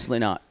sick. Absolutely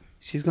not.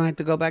 She's going to have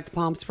to go back to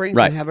Palm Springs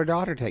and have her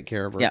daughter take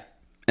care of her. Yeah,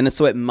 and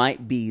so it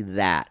might be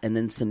that, and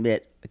then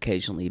Sumit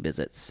occasionally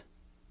visits,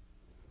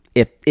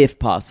 if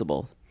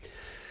possible.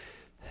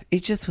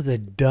 It just was a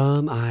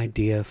dumb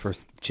idea for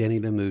Jenny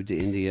to move to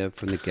India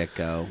from the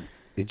get-go.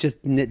 It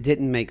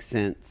didn't make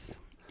sense.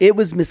 It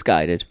was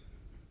misguided.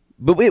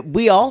 But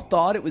we all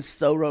thought it was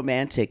so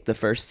romantic the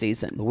first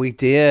season. We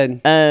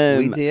did.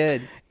 We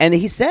did. And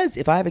he says,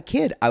 if I have a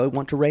kid, I would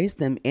want to raise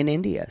them in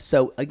India.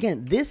 So,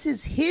 again, this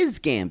is his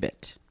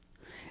gambit.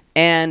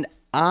 And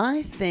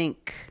I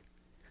think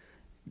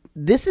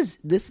this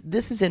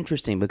is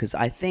interesting because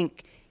I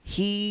think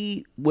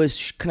he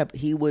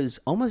was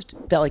almost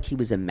felt like he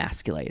was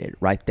emasculated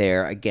right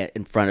there again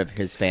in front of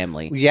his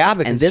family. Yeah,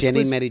 because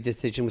Jenny made a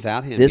decision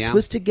without him. This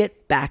was to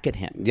get back at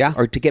him. Yeah.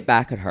 Or to get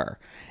back at her.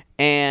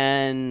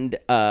 And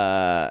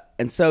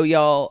so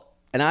y'all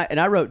and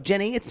I wrote,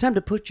 Jenny, it's time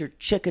to put your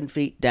chicken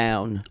feet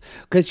down,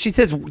 because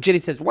Jenny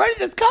says, where did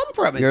this come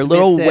from? And your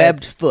little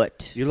webbed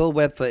foot. Your little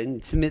webbed foot.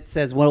 And Sumit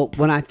says, well,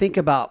 when I think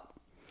about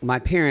my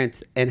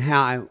parents and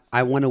how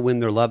I want to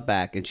win their love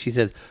back, and she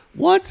says,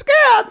 once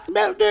again,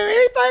 Sumit will do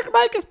anything to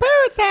make his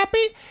parents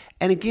happy.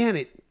 And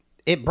again,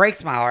 it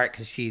breaks my heart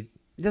because it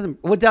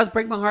does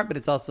break my heart, but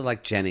it's also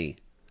like Jenny.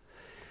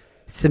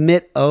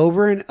 Sumit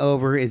over and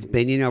over is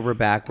bending over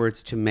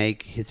backwards to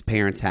make his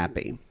parents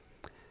happy.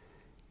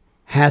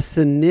 Has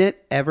Sumit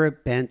ever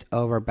bent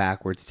over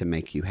backwards to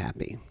make you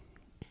happy?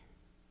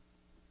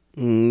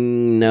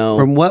 No.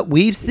 From what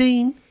we've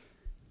seen,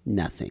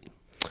 nothing.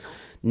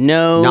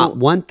 No. Not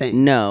one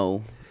thing.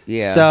 No.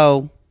 Yeah.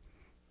 So,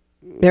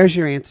 there's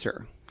your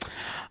answer.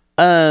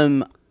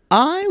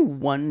 I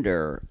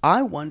wonder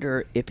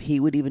if he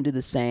would even do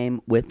the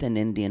same with an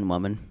Indian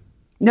woman.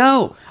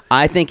 No.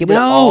 I think it would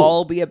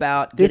all be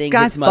about getting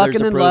this his guy's mother's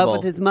fucking approval. in love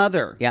with his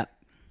mother. Yep.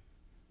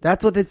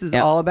 That's what this is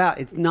all about.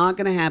 It's not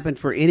going to happen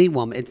for any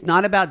woman. It's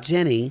not about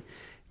Jenny.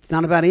 It's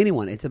not about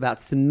anyone. It's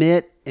about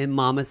submit and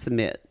mama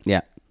submit.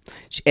 Yeah.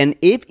 And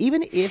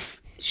even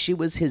if she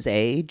was his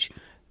age,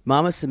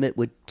 Mama Submit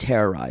would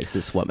terrorize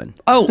this woman.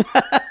 Oh,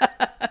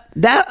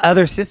 that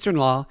other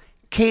sister-in-law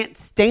can't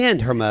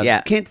stand her mother.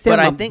 Yeah, Can't stand but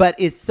her I mom, think- but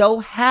is so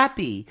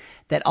happy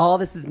that all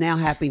this is now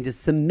happening to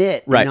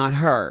Submit and not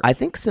her. I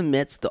think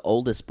Submit's the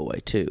oldest boy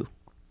too.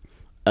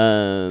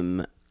 And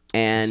Which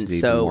is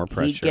even so more he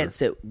pressure.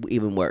 gets it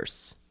even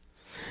worse.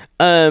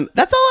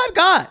 That's all I've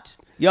got,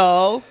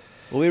 y'all.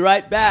 We'll be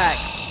right back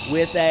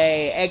with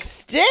a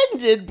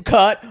extended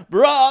cut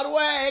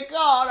Broadway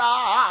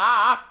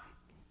corner.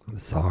 I'm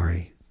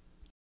sorry.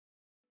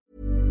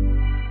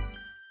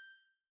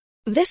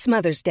 This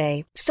Mother's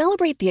Day,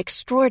 celebrate the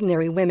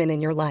extraordinary women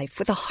in your life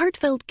with a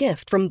heartfelt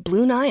gift from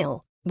Blue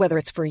Nile. Whether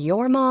it's for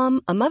your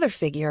mom, a mother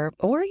figure,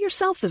 or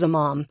yourself as a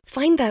mom,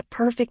 find that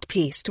perfect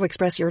piece to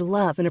express your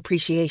love and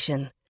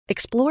appreciation.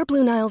 Explore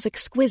Blue Nile's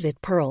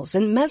exquisite pearls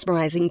and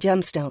mesmerizing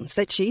gemstones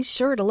that she's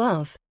sure to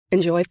love.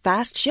 Enjoy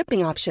fast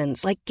shipping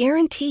options like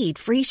guaranteed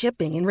free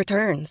shipping and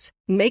returns.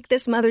 Make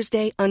this Mother's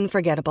Day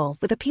unforgettable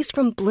with a piece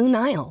from Blue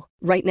Nile.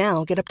 Right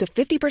now, get up to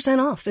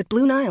 50% off at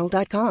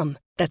BlueNile.com.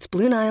 That's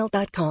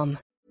BlueNile.com.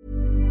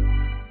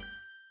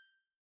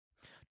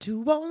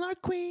 To all our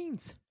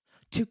queens,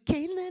 to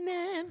Caitlin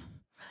and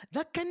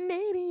the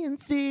Canadian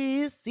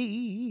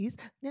sissies.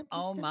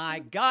 Oh my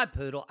God,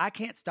 Poodle. I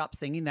can't stop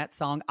singing that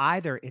song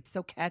either. It's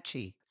so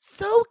catchy.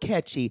 So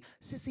catchy.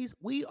 Sissies,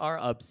 we are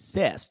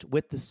obsessed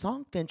with the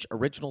Songfinch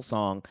original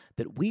song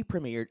that we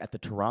premiered at the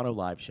Toronto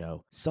Live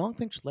Show.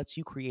 Songfinch lets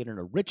you create an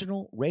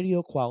original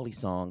radio quality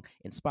song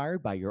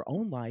inspired by your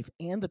own life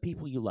and the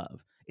people you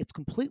love. It's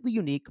completely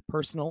unique,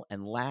 personal,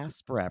 and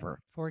lasts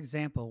forever. For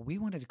example, we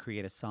wanted to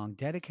create a song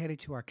dedicated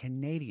to our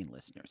Canadian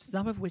listeners,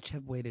 some of which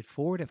have waited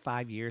 4 to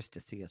 5 years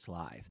to see us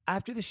live.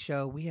 After the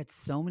show, we had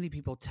so many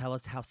people tell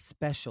us how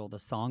special the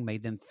song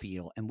made them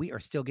feel, and we are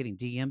still getting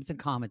DMs and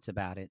comments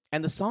about it.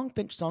 And the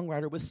Songfinch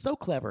songwriter was so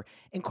clever,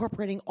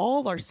 incorporating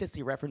all our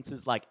sissy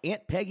references like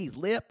Aunt Peggy's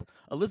Lip,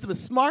 Elizabeth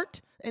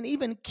Smart, and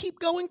even Keep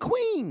Going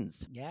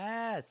Queens.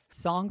 Yes.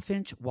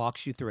 Songfinch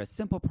walks you through a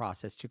simple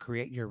process to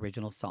create your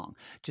original song.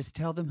 Just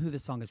tell them who the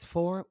song is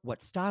for,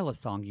 what style of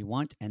song you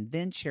want, and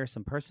then share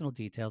some personal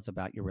details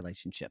about your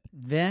relationship.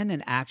 Then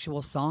an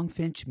actual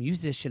Songfinch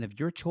musician of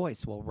your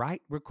choice will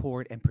write,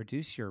 record, and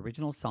produce your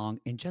original song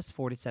in just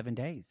 4 to 7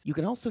 days. You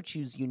can also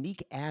choose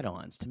unique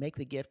add-ons to make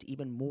the gift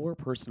even more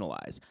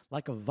personalized,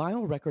 like a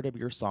vinyl record of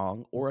your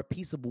song or a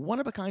piece of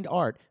one-of-a-kind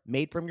art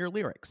made from your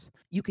lyrics.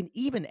 You can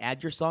even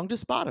add your song to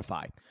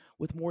Spotify.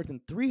 With more than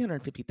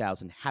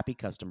 350,000 happy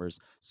customers,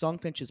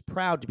 Songfinch is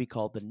proud to be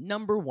called the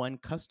 #1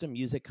 custom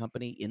music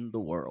company in the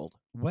world.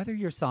 Whether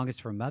your song is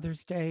for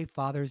Mother's Day,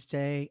 Father's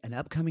Day, an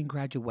upcoming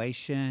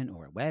graduation,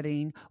 or a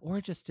wedding, or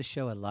just to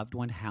show a loved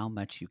one how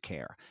much you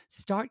care,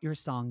 start your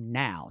song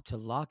now to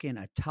lock in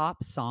a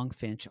top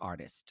Songfinch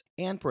artist.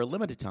 And for a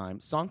limited time,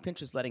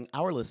 Songfinch is letting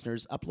our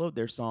listeners upload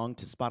their song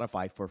to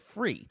Spotify for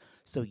free,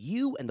 so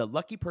you and the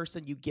lucky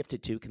person you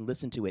gifted to can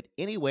listen to it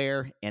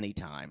anywhere,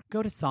 anytime.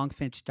 Go to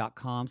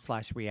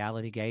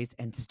songfinch.com/realitygaze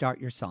and start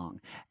your song.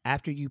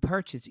 After you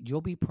purchase,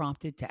 you'll be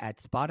prompted to add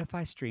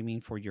Spotify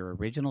streaming for your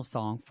original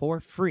song for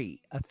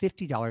free, a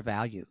 $50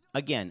 value.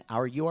 Again,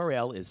 our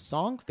URL is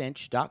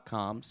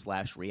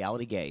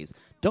songfinch.com/realitygaze.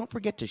 Don't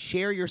forget to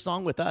share your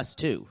song with us,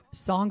 too.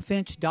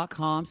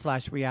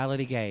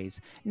 Songfinch.com/realitygaze.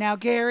 Now,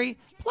 Gary,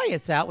 play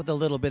us out with a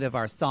little bit of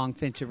our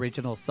Songfinch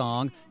original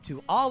song,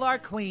 To All Our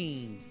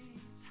Queens.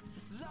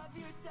 Love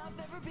yourself,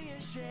 never be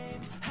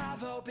ashamed.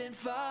 Have hope and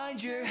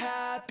find your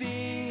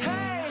happy.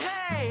 Hey,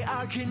 hey,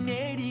 our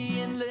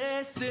Canadian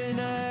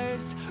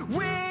listeners.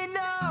 We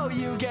know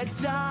you get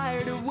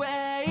tired of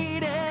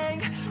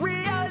waiting.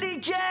 Reality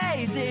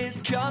Gaze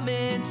is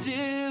coming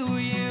to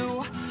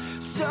you.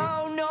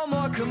 So no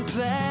more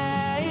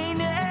complaining.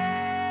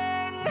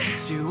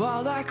 To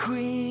all our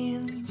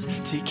queens,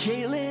 to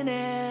Caitlin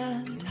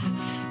and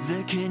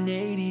the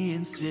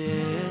Canadian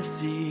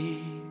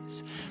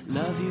sissies.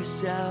 Love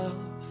yourself,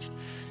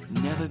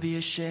 never be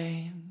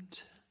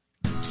ashamed.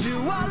 To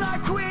all our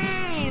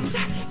queens,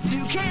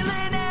 to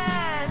Caitlin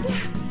and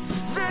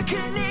the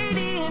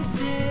Canadian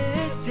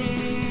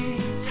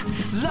sissies.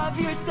 Love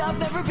yourself,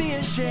 never be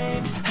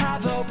ashamed.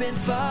 Have hope and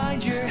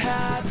find your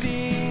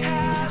happy.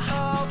 Have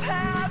hope,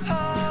 have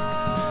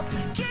hope.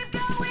 Keep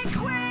going,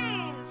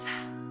 Queens.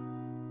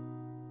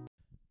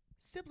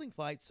 Sibling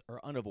fights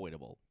are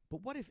unavoidable,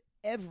 but what if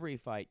every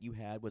fight you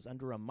had was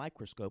under a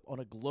microscope on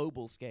a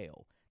global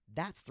scale?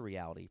 That's the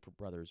reality for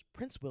brothers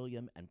Prince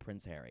William and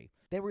Prince Harry.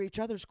 They were each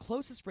other's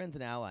closest friends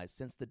and allies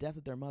since the death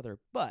of their mother,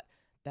 but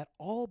that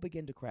all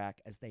began to crack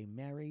as they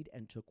married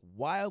and took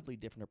wildly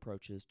different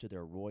approaches to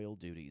their royal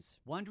duties.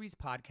 Wondery's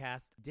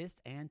podcast,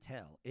 Dis and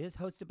Tell, is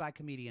hosted by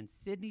comedians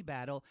Sydney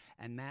Battle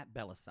and Matt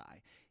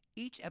Belisai.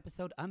 Each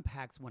episode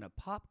unpacks one of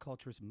pop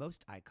culture's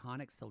most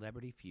iconic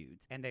celebrity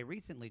feuds, and they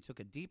recently took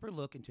a deeper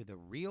look into the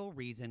real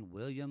reason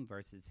William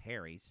versus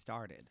Harry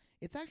started.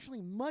 It's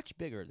actually much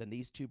bigger than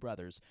these two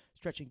brothers,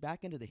 stretching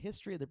back into the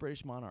history of the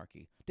British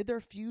monarchy. Did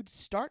their feud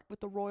start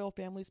with the royal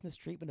family's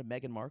mistreatment of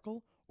Meghan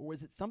Markle, or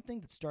was it something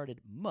that started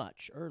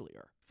much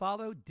earlier?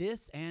 Follow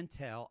Dis and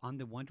Tell on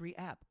the Wondery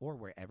app or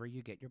wherever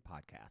you get your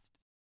podcasts.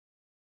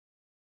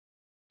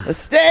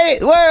 The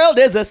world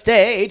is a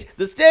stage.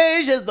 The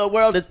stage is the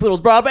world. Is Poodle's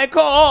Broadway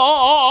corner.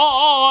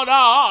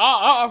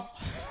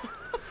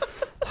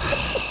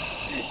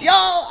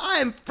 Y'all,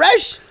 I'm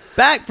fresh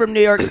back from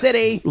New York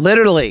City.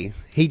 Literally,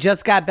 he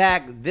just got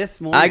back this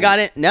morning. I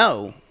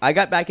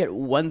got back at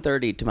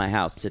 1:30 to my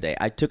house today.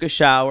 I took a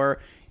shower.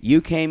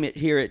 You came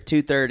here at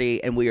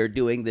 2:30, and we are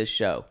doing this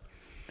show.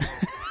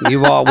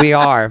 We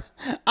are.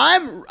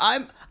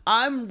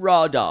 I'm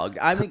raw dogged.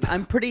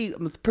 I'm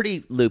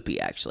pretty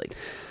loopy actually.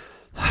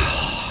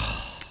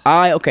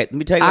 Let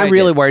me tell you. I'm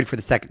really worried for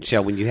the second show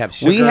when you have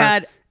sugar.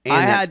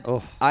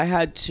 I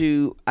had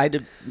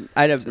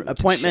an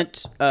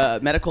appointment,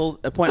 medical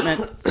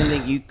appointment,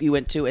 something you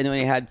went to, and then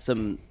we had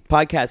some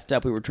podcast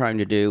stuff we were trying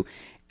to do,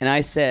 and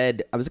I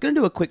said I was going to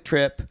do a quick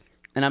trip,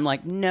 and I'm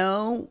like,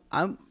 no,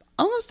 I'm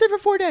almost there for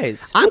 4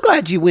 days. I'm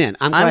glad you went.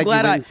 I'm glad you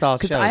went and saw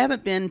shows. Because I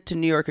haven't been to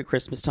New York at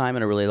Christmas time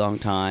in a really long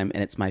time,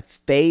 and it's my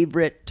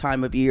favorite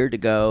time of year to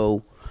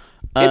go.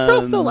 It's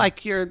also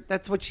like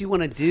that's what you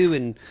want to do,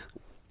 and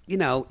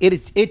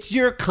it's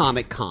your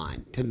Comic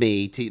Con to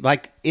me.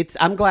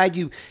 I'm glad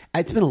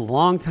it's been a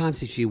long time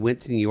since you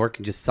went to New York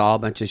and just saw a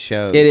bunch of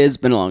shows. It has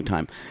been a long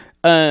time.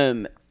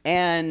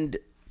 And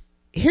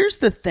here's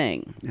the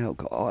thing. Oh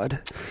God.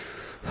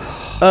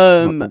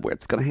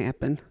 What's gonna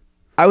happen?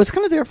 I was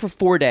kind of there for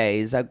 4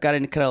 days. I got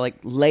in kind of like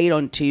late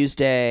on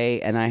Tuesday,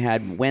 and I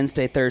had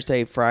Wednesday,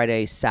 Thursday,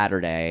 Friday,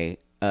 Saturday,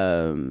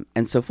 and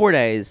so 4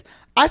 days.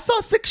 I saw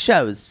 6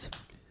 shows.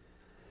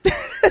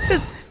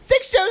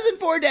 6 shows in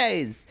 4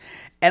 days.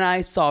 And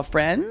I saw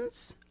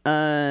friends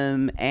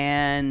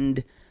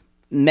and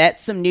met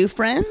some new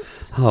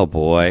friends. Oh,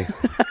 boy.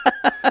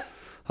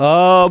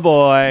 Oh,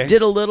 boy.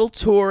 Did a little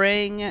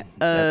touring.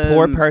 That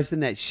poor person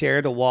that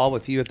shared a wall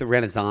with you at the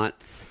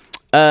Renaissance.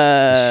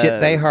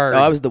 Shit they heard. Oh,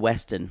 I was the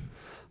Westin.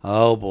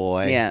 Oh,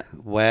 boy. Yeah.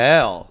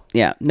 Well.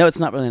 Yeah. No, it's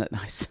not really that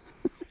nice.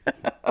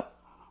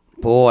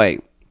 Boy.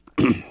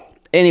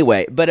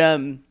 Anyway, but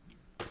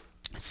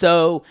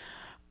so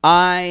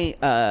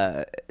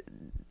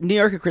New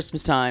York at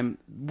Christmas time,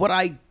 what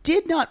I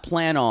did not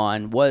plan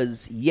on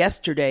was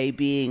yesterday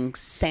being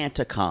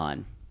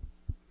SantaCon.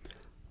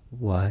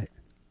 What?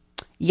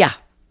 Yeah.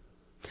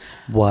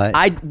 What?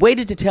 I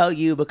waited to tell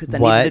you because I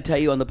needed to tell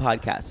you on the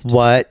podcast.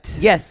 What?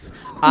 Yes.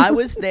 I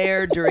was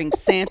there during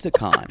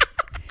SantaCon.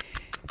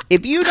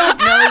 If you don't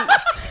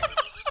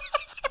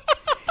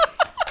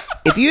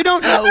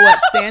know what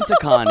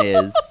SantaCon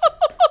is,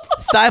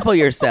 stifle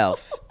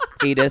yourself,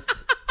 Edith.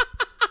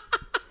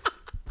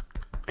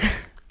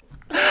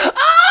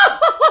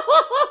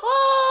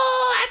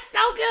 Oh, that's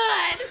so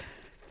good.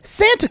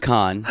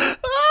 SantaCon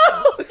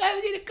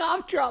I need a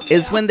cough drop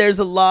is when there's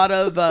a lot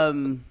of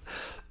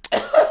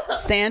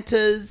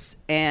Santas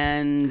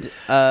and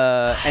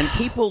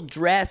people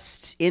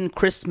dressed in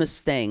Christmas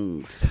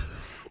things.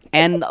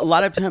 And a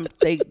lot of times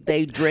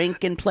they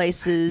drink in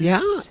places.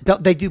 Yeah,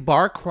 they do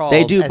bar crawls.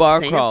 They do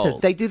bar Santas. crawls.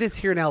 They do this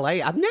here in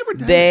L.A. I've never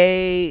done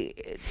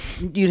it.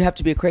 You'd have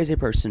to be a crazy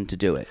person to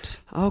do it.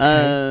 Okay.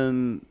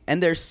 And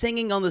they're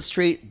singing on the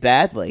street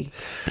badly.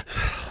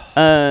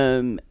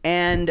 And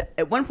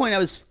at one point I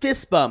was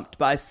fist bumped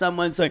by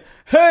someone saying,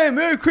 "Hey,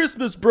 Merry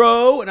Christmas,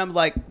 bro!" And I'm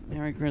like,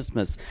 "Merry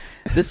Christmas."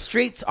 The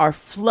streets are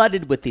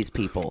flooded with these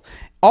people.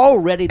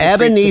 Already, the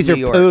Ebenezer streets of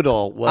New York,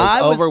 Poodle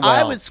was overwhelmed.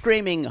 I was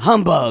screaming,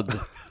 "Humbug!"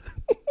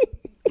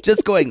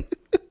 Just going,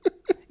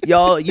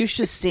 y'all, you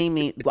should see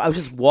me. I was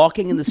just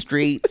walking in the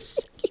streets.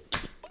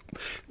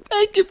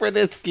 Thank you for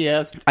this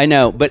gift. I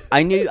know, but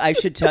I knew I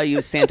should tell you,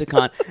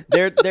 SantaCon.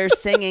 They're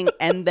singing,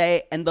 and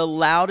the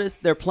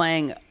loudest they're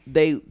playing.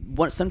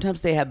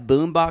 Sometimes they have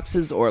boom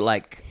boxes or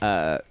like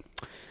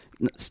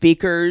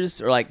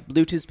speakers or like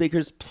Bluetooth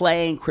speakers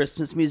playing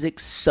Christmas music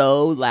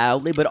so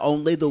loudly, but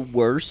only the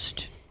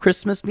worst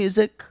Christmas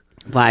music,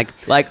 like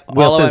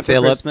Wilson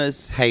Phillips.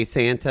 Christmas. Hey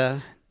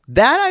Santa.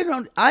 That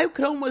I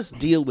could almost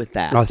deal with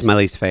that. That's my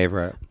least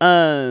favorite.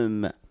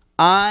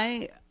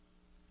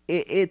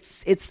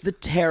 It's the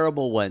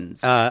terrible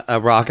ones.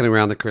 Rocking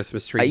Around the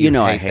Christmas Tree.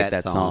 I hate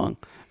that song.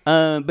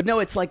 But no,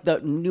 it's like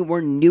the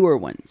newer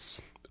ones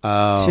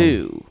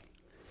too.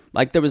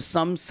 Like there was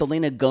some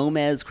Selena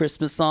Gomez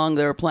Christmas song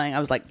they were playing. I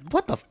was like,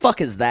 what the fuck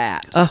is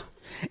that?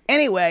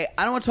 Anyway,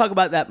 I don't want to talk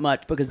about that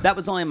much because that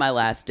was only my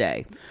last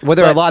day. Were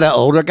there a lot of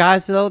older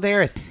guys though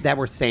there that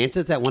were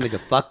Santas that wanted to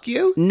fuck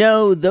you?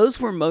 No, those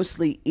were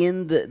mostly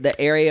in the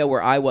area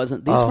where I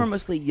wasn't. These were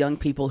mostly young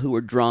people who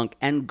were drunk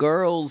and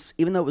girls,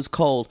 even though it was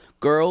cold,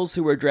 girls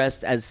who were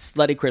dressed as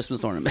slutty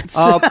Christmas ornaments.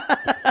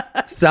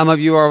 Some of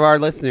you are our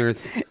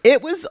listeners.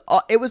 It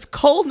was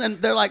cold and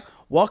they're like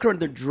walking around.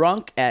 They're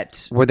drunk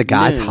at Were the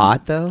guys noon.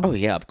 hot though? Oh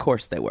yeah, of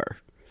course they were.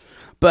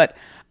 But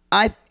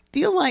I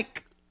feel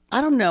like, I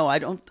don't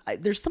know.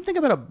 There's something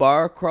about a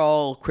bar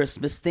crawl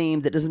Christmas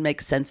theme that doesn't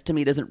make sense to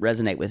me. Doesn't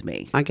resonate with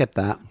me. I get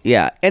that.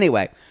 Yeah.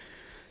 Anyway,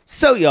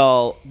 so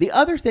y'all, the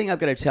other thing I'm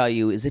going to tell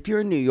you is if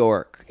you're in New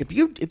York, if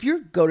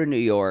you go to New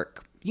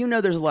York, you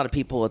know there's a lot of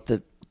people at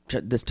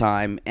this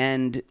time,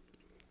 and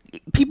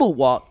people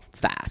walk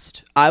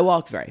fast. I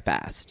walk very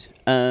fast.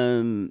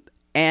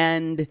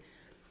 And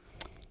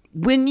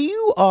when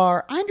you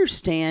are, I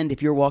understand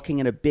if you're walking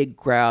in a big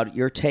crowd,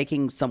 you're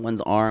taking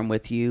someone's arm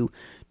with you.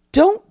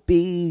 Don't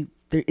be,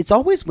 it's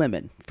always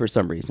women for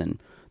some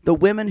reason. The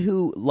women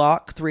who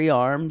lock 3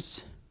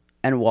 arms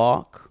and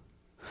walk.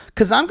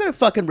 Because I'm going to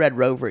fucking Red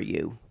Rover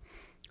you.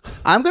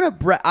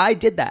 I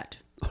did that.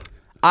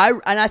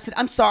 I said,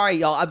 I'm sorry,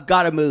 y'all. I've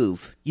got to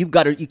move. You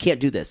can't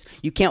do this.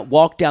 You can't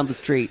walk down the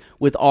street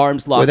with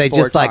arms locked. Were they 4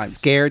 just times. like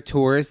scared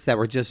tourists that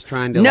were just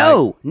trying to?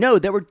 No,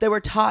 they were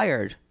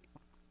tired.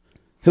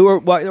 They were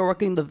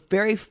working the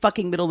very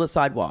fucking middle of the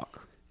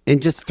sidewalk.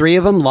 And just 3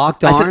 of them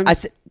locked arms. I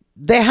said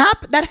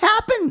that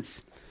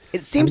happens.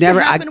 It seems to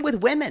happen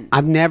with women.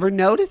 I've never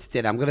noticed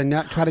it. I'm going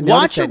to try to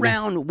watch notice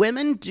around.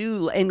 Women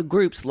do in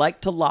groups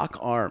like to lock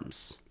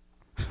arms.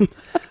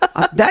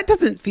 That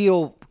doesn't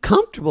feel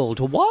comfortable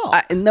to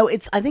walk. No,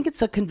 I think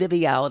it's a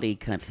conviviality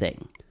kind of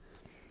thing.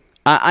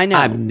 I know.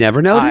 I've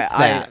never noticed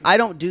that. I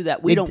don't do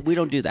that. We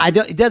don't do that.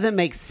 It doesn't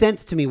make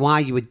sense to me why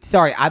you would.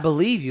 Sorry, I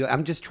believe you.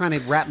 I'm just trying to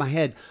wrap my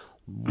head.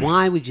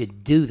 Why would you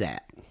do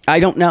that? I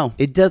don't know.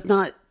 It does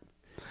not.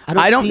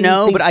 I don't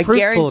know, but I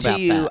guarantee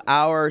guarantee you,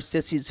 our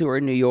sissies who are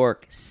in New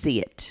York see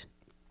it,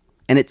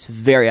 and it's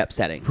very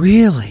upsetting.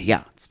 Really?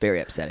 Yeah, it's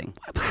very upsetting.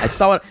 I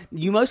saw it.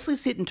 You mostly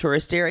see it in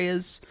tourist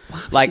areas.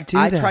 I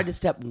tried to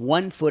step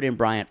 1 foot in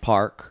Bryant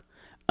Park,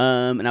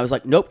 and I was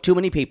like, nope, too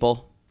many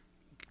people.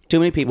 Too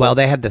many people. Well,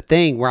 they had the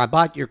thing where I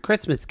bought your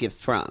Christmas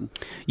gifts from.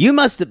 You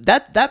must have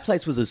that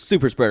place was a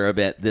super spreader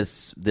event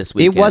this weekend.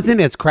 It wasn't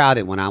as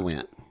crowded when I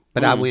went,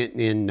 but I went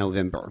in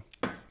November.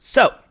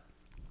 So,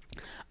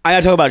 I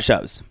gotta talk about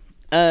shows.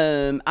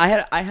 I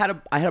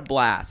had a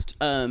blast.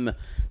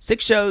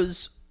 6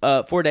 shows,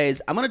 4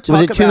 days. I'm gonna talk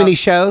about. Was it too many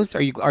shows?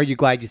 Are you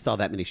glad you saw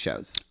that many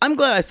shows? I'm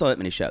glad I saw that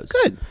many shows.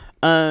 Good.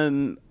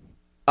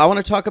 I want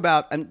to talk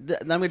about. I'm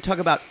going to talk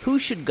about who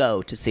should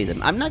go to see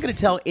them. I'm not going to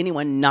tell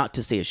anyone not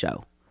to see a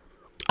show.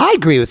 I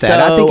agree with that.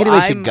 I think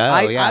anybody should go.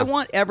 I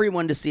want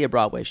everyone to see a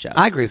Broadway show.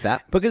 I agree with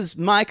that. Because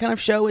my kind of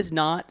show is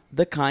not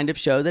the kind of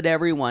show that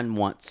everyone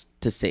wants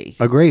to see.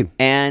 Agreed.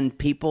 And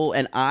people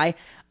and I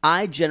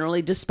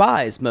generally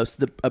despise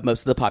most of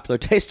the popular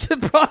tastes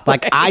of Broadway.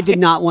 Like I did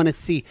not want to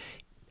see.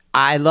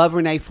 I love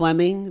Renee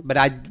Fleming, but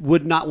I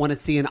would not want to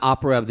see an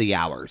opera of the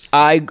hours.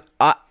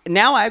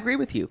 Now I agree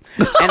with you,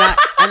 and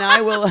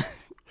I will.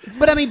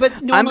 But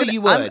normally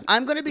you would.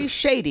 I'm going to be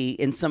shady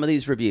in some of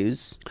these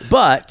reviews,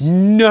 but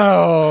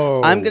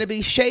no, I'm going to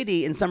be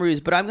shady in some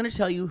reviews. But I'm going to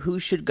tell you who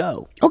should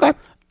go. Okay.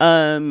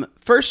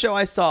 First show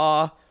I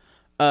saw,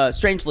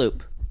 Strange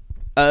Loop.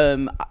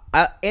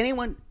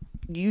 Anyone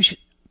you should.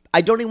 I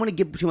don't even want to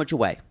give too much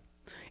away.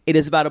 It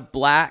is about a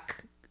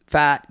black,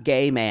 fat,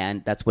 gay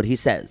man. That's what he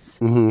says.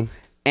 Mm-hmm.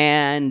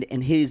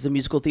 And he's a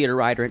musical theater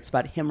writer. It's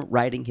about him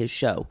writing his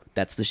show.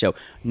 That's the show.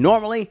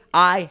 Normally,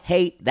 I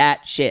hate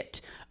that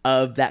shit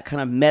of that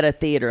kind of meta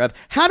theater of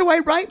how do I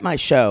write my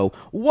show?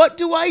 What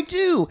do I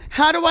do?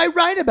 How do I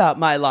write about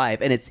my life?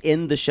 And it's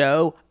in the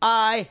show.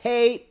 I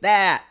hate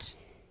that.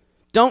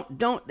 Don't.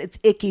 It's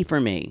icky for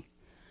me.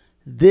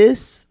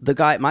 The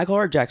guy, Michael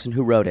R. Jackson,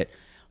 who wrote it,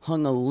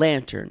 hung a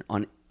lantern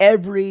on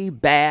every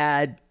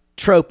bad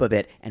trope of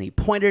it, and he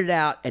pointed it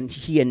out, and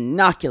he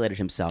inoculated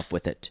himself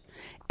with it.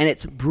 And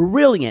it's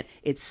brilliant.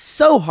 It's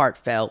so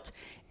heartfelt.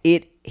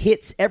 It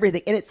hits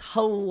everything, and it's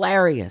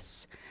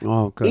hilarious.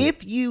 Oh, good.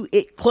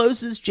 It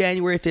closes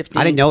January 15th.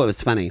 I didn't know it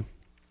was funny.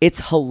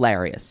 It's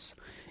hilarious.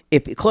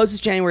 If it closes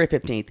January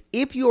 15th,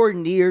 if you're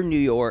near New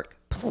York,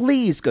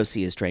 please go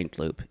see A Strange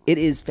Loop. It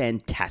is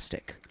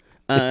fantastic.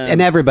 It's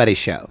an everybody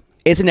show.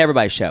 It's an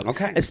everybody show.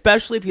 Okay.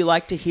 Especially if you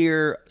like to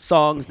hear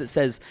songs that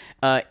says,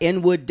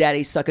 Inwood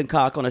Daddy sucking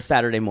cock on a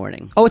Saturday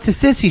morning. Oh, it's a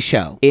sissy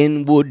show.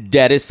 Inwood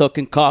Daddy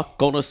sucking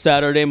cock on a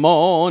Saturday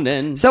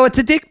morning. So it's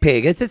a dick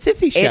pig. It's a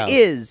sissy show. It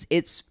is.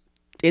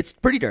 It's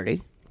pretty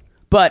dirty.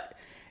 But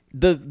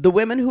the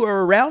women who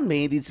are around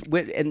me,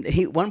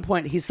 at one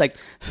point he's like,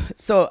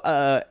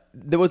 so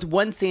there was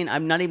one scene,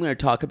 I'm not even going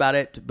to talk about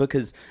it but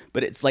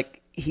it's like,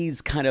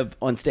 he's kind of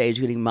on stage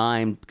getting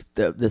mimed.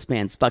 This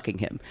man's fucking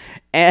him,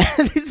 and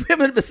these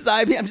women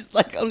beside me. I'm just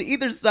like on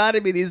either side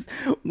of me. These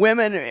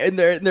women in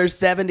their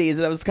 70s,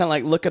 and I was kind of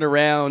like looking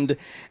around,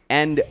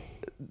 and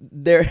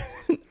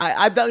I'm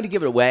not going to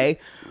give it away,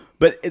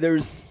 but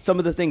there's some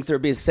of the things that are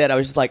being said. I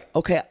was just like,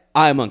 okay,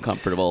 I'm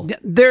uncomfortable.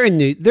 They're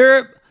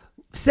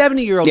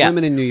 70-year-old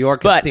women in New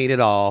York have seen it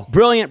all.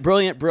 Brilliant.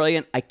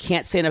 I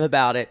can't say enough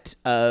about it.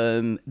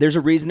 There's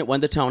a reason it won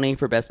the Tony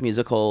for Best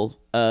Musical.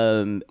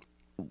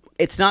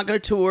 It's not going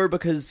to tour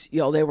because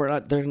they're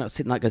not going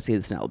to see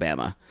this in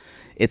Alabama.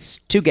 It's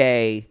too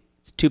gay.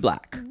 It's too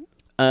black.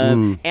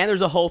 And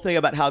there's a whole thing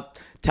about how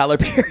Tyler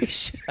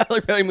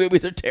Perry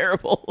movies are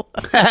terrible.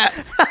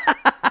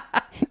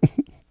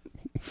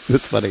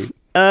 That's funny.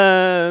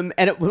 And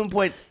at one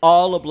point,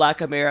 all of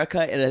Black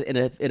America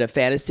in a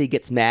fantasy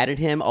gets mad at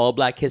him. All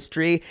Black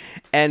history,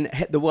 and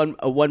the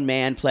one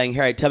man playing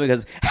Harry Tubman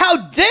goes,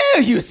 "How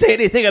dare you say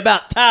anything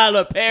about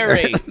Tyler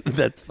Perry?"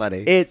 That's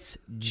funny. It's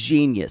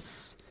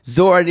genius.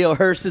 Zora Neale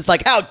Hurston is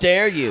like, "How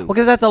dare you?" Well,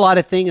 because that's a lot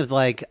of things.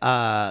 Like,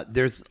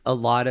 there's a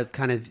lot of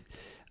kind of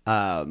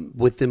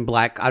within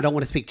Black. I don't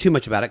want to speak too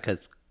much about it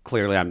because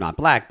clearly I'm not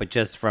Black, but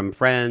just from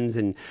friends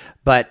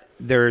but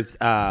there's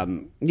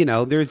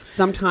there's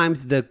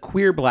sometimes the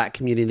queer Black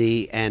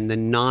community and the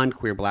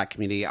non-queer Black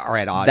community are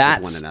at odds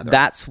with one another.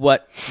 That's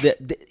what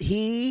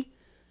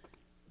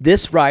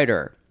this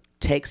writer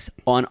takes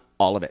on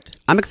all of it.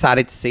 I'm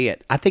excited to see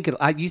it. I think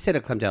you said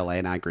it'll come to LA,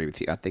 and I agree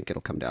with you. I think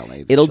it'll come to LA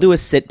eventually. It'll do a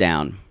sit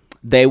down.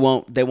 They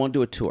won't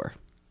do a tour.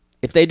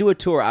 If they do a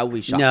tour, I will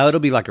be shocked. No,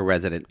 it'll be like a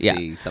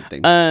residency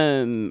something.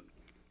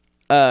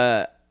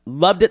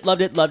 Loved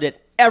it.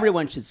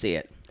 Everyone should see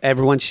it.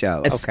 Everyone's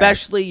show.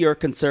 Especially your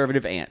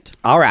conservative aunt.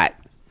 All right.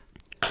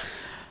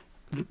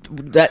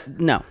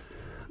 No.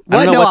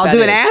 Well, no, I'll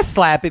do an is. ass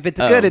slap if it's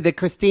good, and then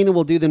Christina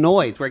will do the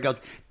noise where it goes,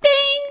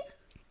 ding!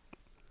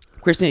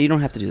 Christina, you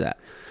don't have to do that.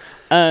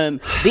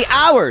 The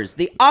Hours,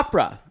 the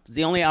opera. It's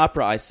the only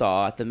opera I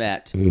saw at the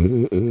Met.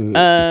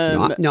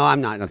 No,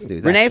 I'm not going to do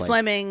that. Renee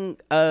Fleming,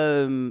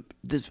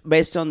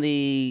 based on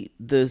the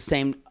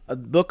same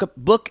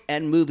book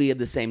and movie of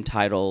the same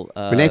title.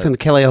 Renee from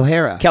Kelly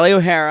O'Hara.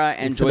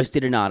 And Joyce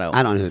DiDonato.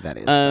 I don't know who that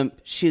is.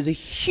 She's a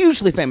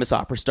hugely famous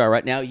opera star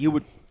right now. You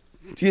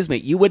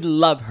would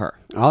love her.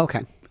 Oh,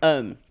 okay.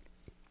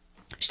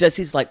 She does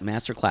these like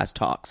masterclass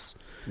talks.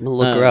 I'm going to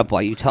look her up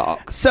while you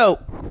talk. So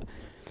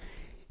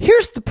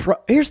here's the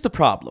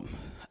problem,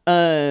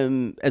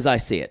 as I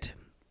see it.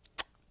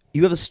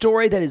 You have a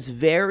story that is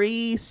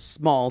very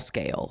small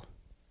scale,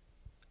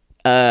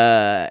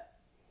 and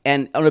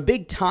on a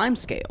big time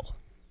scale,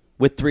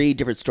 with 3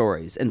 different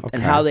stories and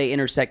how they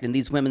intersect in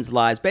these women's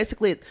lives.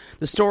 Basically,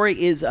 the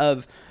story is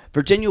of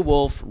Virginia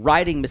Woolf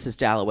writing Mrs.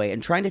 Dalloway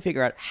and trying to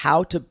figure out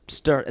how to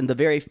start. And the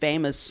very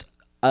famous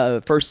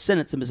first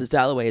sentence of Mrs.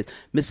 Dalloway is,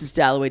 Mrs.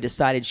 Dalloway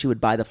decided she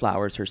would buy the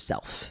flowers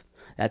herself.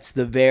 That's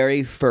the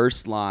very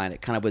first line.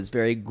 It kind of was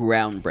very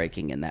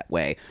groundbreaking in that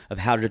way of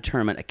how to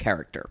determine a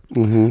character.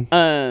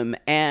 Mm-hmm.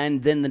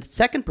 And then the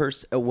second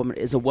person, a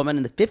woman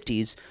in the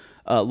 50s,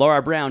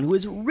 Laura Brown, who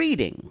is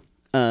reading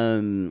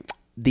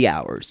The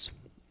Hours,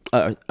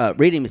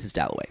 reading Mrs.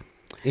 Dalloway.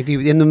 If you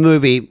in the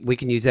movie, we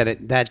can use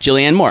that. That's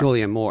Julianne Moore.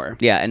 Julianne Moore.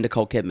 Yeah, and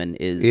Nicole Kidman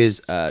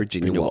is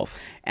Virginia Woolf.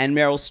 And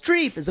Meryl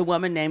Streep is a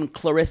woman named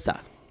Clarissa,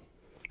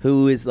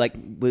 who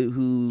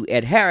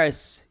Ed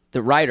Harris,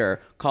 the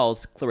writer,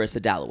 calls Clarissa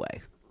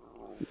Dalloway.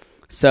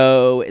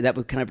 So that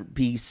would kind of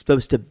be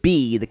supposed to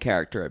be the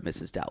character of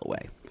Mrs.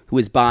 Dalloway, who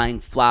is buying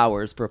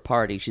flowers for a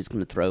party she's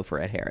going to throw for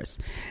Ed Harris.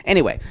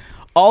 Anyway,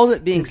 all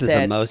that being said, this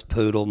is the most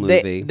poodle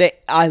movie.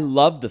 I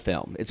love the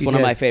film. It's one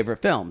of my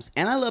favorite films,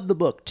 and I love the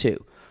book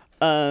too.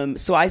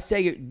 So I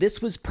say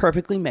this was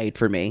perfectly made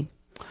for me.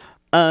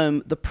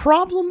 The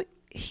problem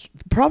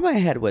I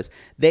had was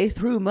they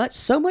threw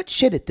so much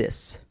shit at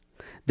this.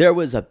 There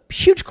was a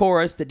huge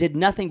chorus that did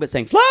nothing but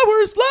saying,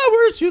 flowers,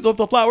 flowers, she loved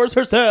the flowers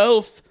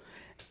herself.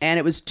 And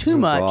it was too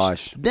much.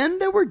 Gosh. Then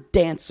there were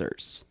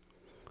dancers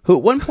who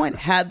at one point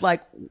had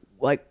like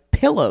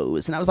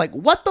pillows. And I was like,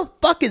 what the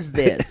fuck is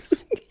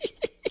this?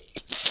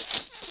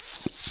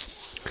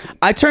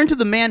 I turned to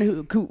the man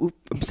who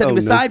sitting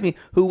beside me,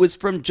 who was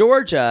from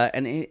Georgia,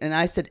 and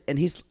I said, and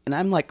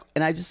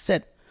I just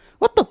said,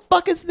 what the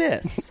fuck is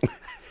this?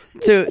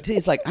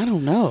 He's like, I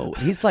don't know.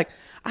 He's like,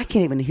 I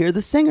can't even hear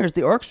the singers.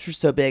 The orchestra's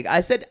so big.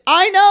 I said,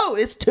 I know,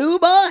 it's too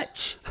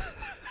much.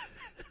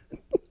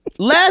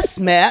 Less,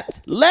 Matt,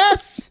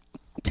 less.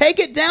 Take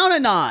it down a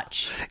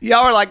notch. Y'all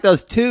are like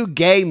those 2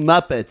 gay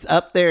Muppets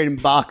up there in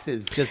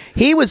boxes.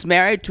 He was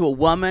married to a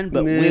woman,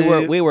 but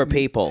we were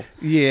people.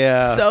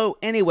 Yeah. So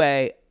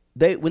anyway,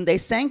 when they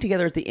sang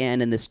together at the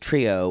end in this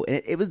trio,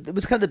 it was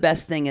kind of the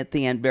best thing at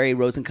the end, very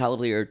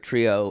Rosencavalier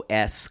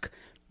trio-esque.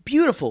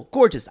 Beautiful,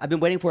 gorgeous. I've been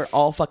waiting for it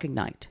all fucking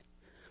night.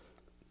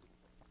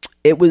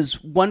 It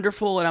was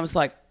wonderful, and I was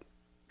like,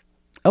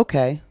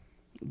 okay.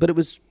 But it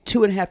was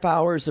 2.5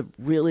 hours of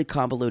really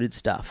convoluted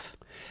stuff.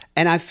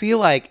 And I feel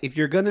like if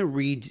you're going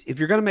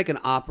to make an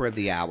opera of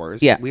The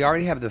Hours, we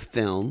already have the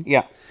film.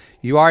 Yeah.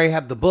 You already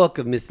have the book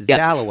of Mrs.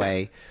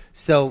 Dalloway.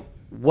 So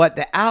what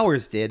The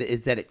Hours did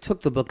is that it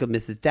took the book of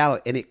Mrs.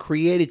 Dalloway and it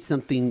created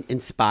something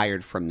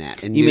inspired from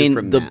that. And you mean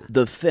from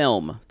the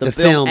film, the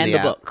film and the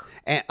book?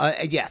 And,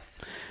 yes.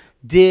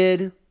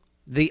 Did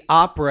the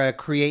opera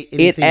create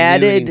anything new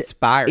and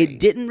inspiring? It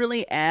didn't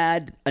really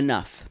add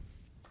enough.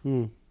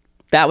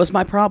 That was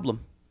my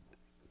problem.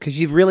 Because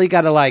you've really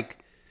got to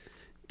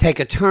take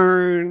a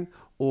turn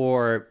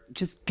or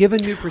just give a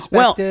new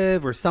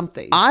perspective or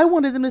something. I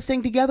wanted them to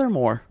sing together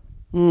more.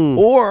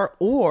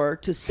 Or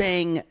to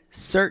sing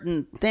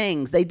certain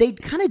things. They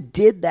kind of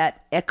did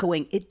that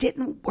echoing. It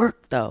didn't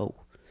work though.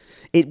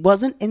 It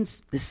wasn't.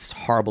 This is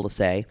horrible to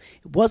say.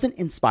 It wasn't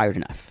inspired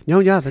enough. No,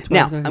 yeah, that's what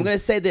Now, I'm saying. I'm going to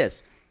say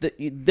this.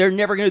 They're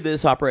never going to do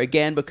this opera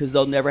again because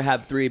they'll never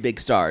have 3 big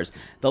stars.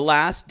 The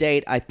last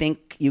date, I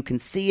think you can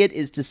see it,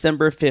 is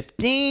December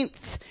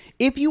 15th.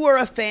 If you are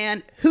a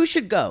fan, who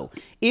should go?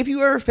 If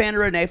you are a fan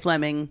of Renee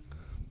Fleming,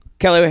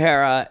 Kelly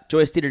O'Hara,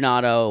 Joyce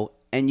DiDonato,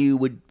 and you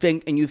would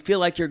think and you feel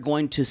like you're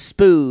going to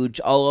spooge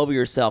all over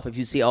yourself if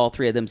you see all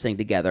 3 of them sing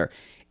together,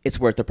 it's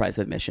worth the price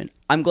of admission.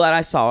 I'm glad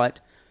I saw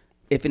it.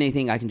 If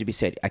anything, I can be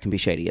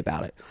shady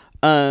about it.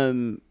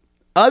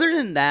 Other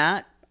than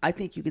that, I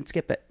think you can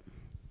skip it.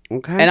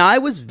 Okay. And I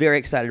was very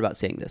excited about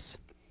seeing this.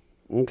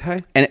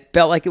 Okay. And it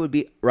felt like it would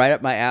be right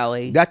up my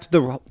alley. That's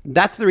the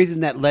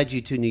reason that led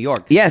you to New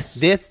York. Yes.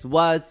 This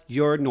was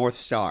your North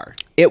Star.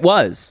 It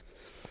was.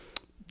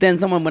 Then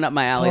someone went up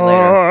my alley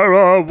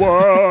later.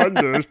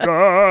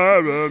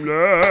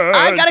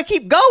 I gotta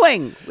keep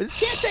going. This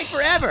can't take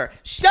forever.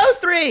 Show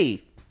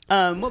 3.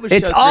 What was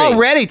It's show 3?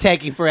 already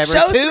taking forever.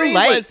 Show Too 3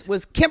 late.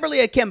 was Kimberly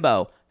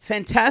Akimbo.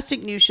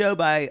 Fantastic new show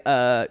by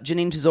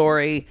Janine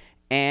Tesori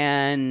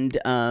and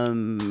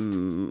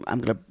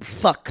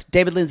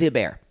David Lindsay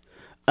Abaire.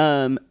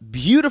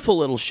 Beautiful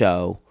little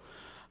show.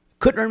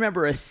 Couldn't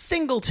remember a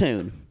single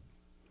tune.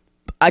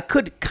 I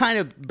could kind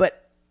of,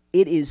 but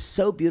it is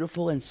so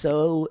beautiful and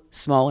so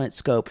small in its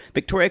scope.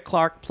 Victoria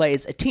Clark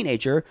plays a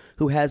teenager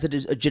who has a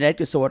genetic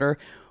disorder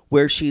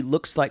where she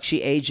looks like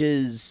she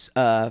ages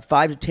 5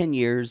 to 10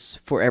 years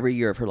for every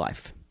year of her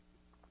life.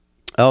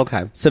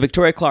 Okay. So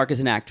Victoria Clark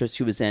is an actress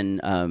who was in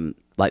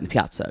Light in the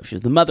Piazza. She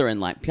was the mother in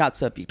Light in the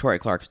Piazza. Victoria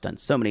Clark has done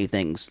so many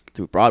things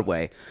through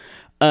Broadway.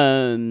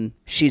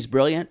 She's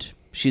brilliant.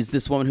 She's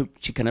this woman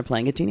she kind of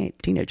playing a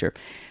teenager.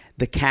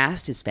 The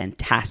cast is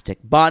fantastic.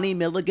 Bonnie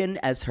Milligan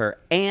as her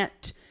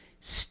aunt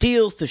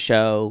steals the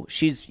show.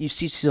 You see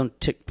she's on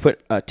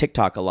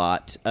TikTok a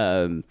lot.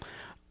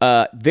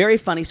 Very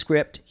funny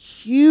script,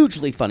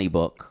 hugely funny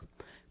book,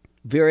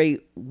 very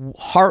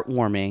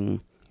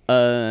heartwarming.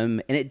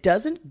 And it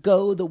doesn't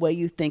go the way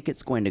you think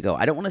it's going to go.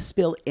 I don't want to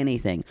spill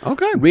anything.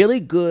 Okay. Really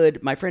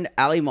good. My friend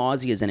Ali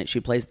Mawzi is in it. She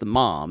plays the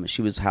mom.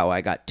 She was how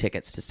I got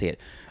tickets to see it.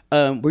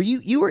 Were you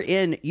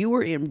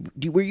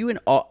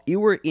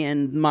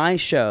in my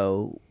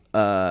show?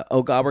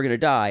 Oh God, We're Gonna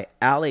Die.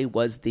 Ali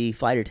was the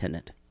flight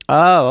attendant.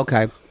 Oh,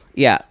 okay.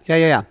 Yeah.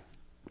 Yeah.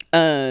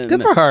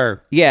 Good for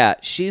her. Yeah,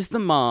 she's the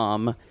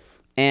mom.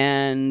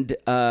 And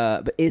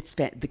but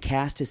the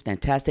cast is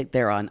fantastic.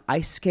 They're on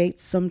ice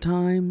skates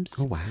sometimes.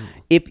 Oh wow!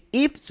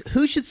 If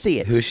who should see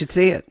it? Who should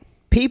see it?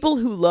 People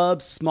who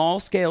love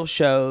small scale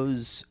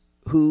shows,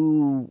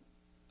 who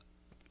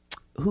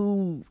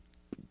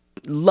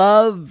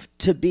love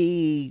to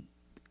be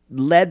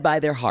led by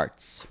their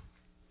hearts.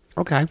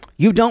 Okay.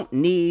 You don't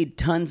need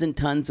tons and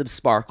tons of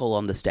sparkle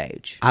on the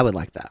stage. I would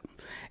like that.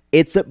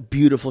 It's a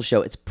beautiful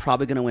show. It's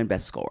probably going to win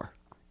Best Score.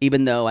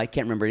 Even though I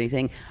can't remember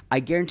anything, I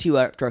guarantee you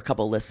after a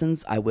couple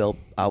listens,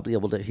 I'll be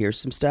able to hear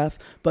some stuff.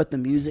 But the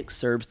music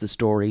serves the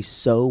story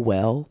so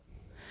well.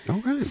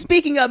 Okay.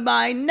 Speaking of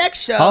my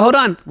next show, Oh, hold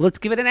on. Let's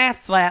give it an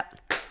ass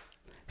slap.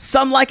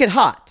 Some Like It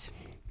Hot.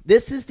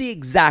 This is the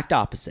exact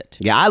opposite.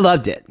 Yeah, I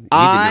loved it. You did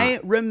I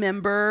not.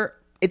 remember.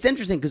 It's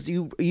interesting because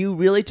you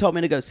really told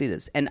me to go see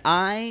this, and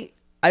I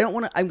don't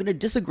want to. I'm going to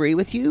disagree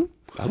with you.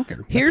 I don't care.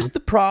 That's Here's fine. the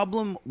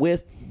problem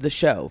with the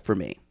show for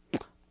me.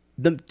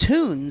 The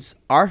tunes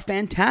are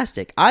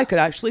fantastic. I could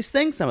actually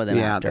sing some of them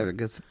Yeah, after.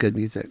 that's good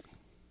music.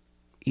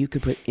 You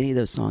could put any of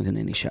those songs in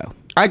any show.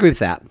 I agree with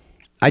that.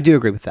 I do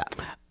agree with that.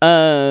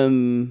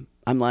 I'm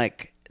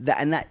like that,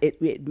 and that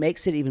it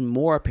makes it even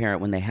more apparent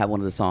when they have one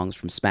of the songs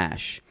from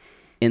Smash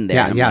in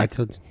there. I'm Yeah. like- I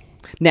told.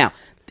 Now,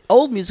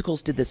 old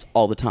musicals did this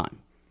all the time,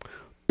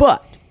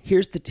 but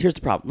here's the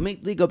problem.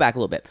 Let me go back a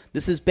little bit.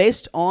 This is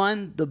based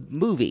on the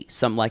movie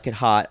Some Like It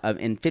Hot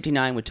in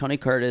 '59 with Tony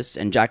Curtis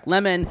and Jack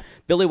Lemmon,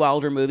 Billy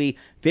Wilder movie.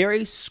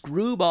 Very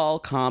screwball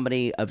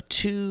comedy of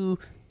two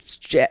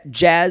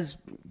jazz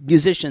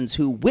musicians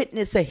who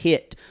witness a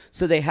hit,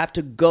 so they have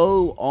to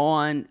go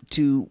on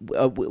to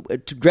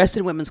dress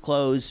in women's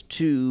clothes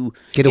to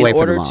Get away in from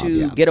order the mob, to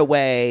yeah. get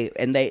away,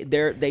 and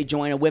they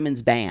join a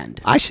women's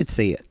band. I should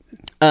see it.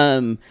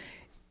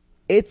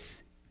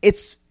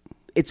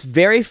 It's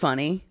very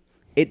funny.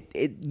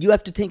 You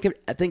have to think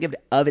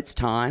of its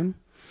time,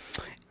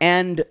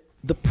 and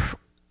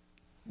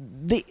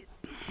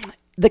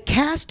the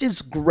cast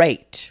is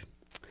great.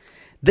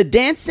 The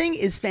dancing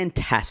is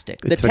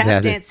fantastic. The It's tap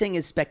fantastic. dancing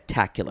is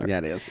spectacular. Yeah,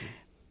 it is.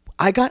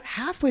 I got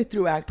halfway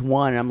through Act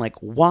 1, and I'm like,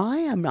 why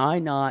am I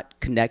not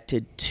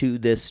connected to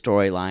this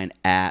storyline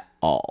at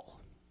all?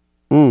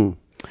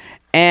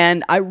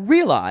 And I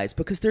realized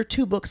because there are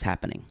 2 books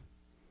happening,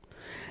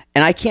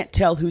 and I can't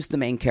tell who's the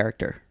main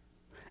character.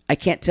 I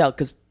can't tell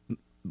because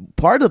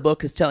part of the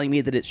book is telling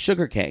me that it's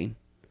Sugarcane.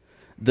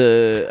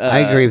 I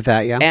agree with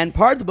that, yeah. And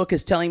part of the book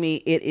is telling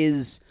me it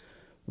is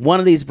one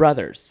of these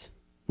brothers.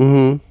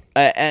 Mm-hmm.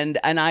 And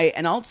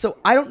also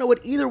I don't know what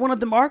either one of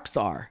them arcs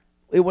are.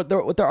 What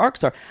their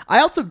arcs are. I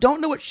also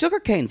don't know what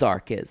Sugarcane's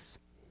arc is.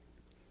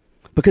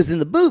 Because in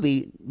the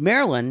movie,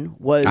 Marilyn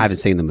was I haven't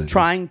seen the movie.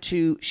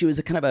 she was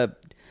a kind of a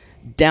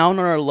down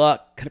on her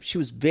luck. She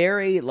was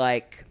very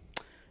like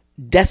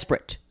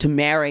desperate to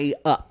marry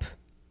up,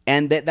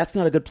 and that's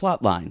not a good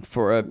plot line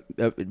for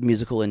a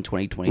musical in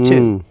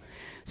 2022.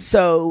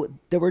 So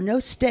there were no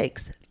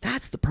stakes.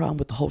 That's the problem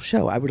with the whole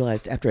show. I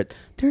realized after it,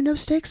 there are no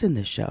stakes in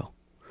this show.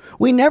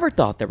 We never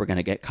thought they were going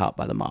to get caught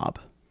by the mob.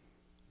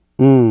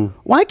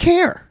 Why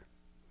care?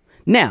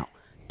 Now,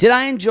 did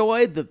I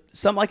enjoy the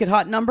Some Like It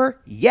Hot number?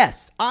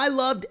 Yes. I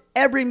loved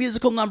every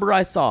musical number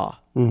I saw.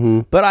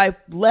 But I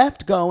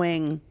left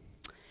going,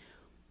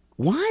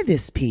 why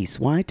this piece?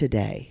 Why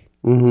today?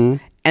 And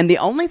the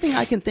only thing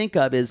I can think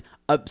of is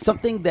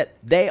something that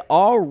they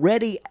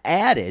already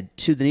added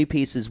to the new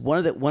piece is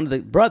one of the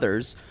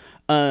brothers,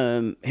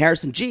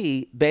 Harrison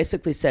G,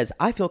 basically says,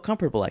 I feel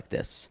comfortable like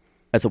this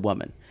as a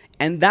woman.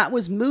 And that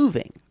was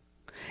moving.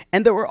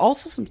 And there were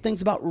also some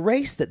things about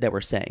race that they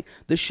were saying.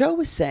 The show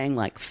was saying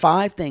like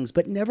 5 things,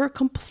 but never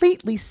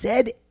completely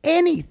said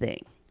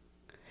anything.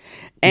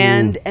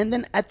 And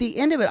then at the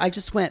end of it, I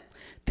just went,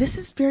 this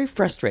is very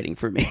frustrating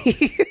for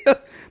me.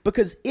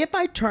 Because if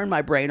I turn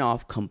my brain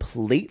off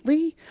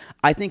completely,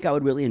 I think I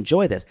would really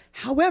enjoy this.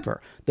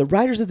 However, the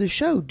writers of the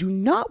show do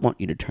not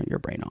want you to turn your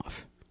brain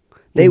off.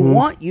 They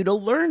want you to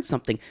learn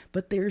something,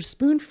 but they're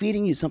spoon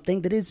feeding you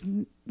something that is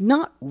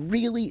not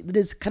really, that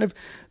is kind of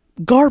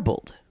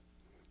garbled.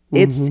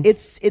 It's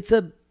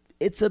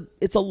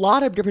a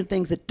lot of different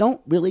things that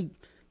don't really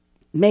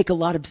make a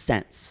lot of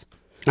sense.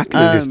 I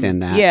can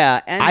understand that. Yeah,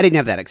 and I didn't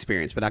have that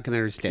experience, but I can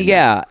understand.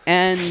 Yeah,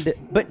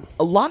 but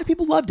a lot of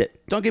people loved it.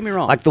 Don't get me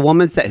wrong. Like the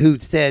woman who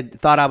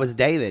thought I was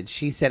David.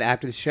 She said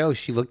after the show,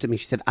 she looked at me.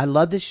 She said, "I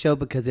love this show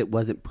because it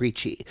wasn't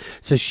preachy."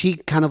 So she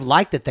kind of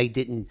liked that they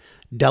didn't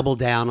double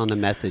down on the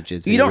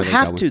messages. You don't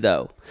have to,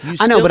 though.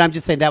 I know, but I'm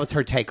just saying that was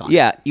her take on it.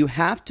 Yeah, you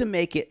have to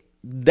make it.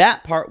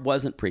 That part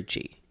wasn't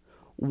preachy.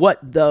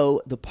 Because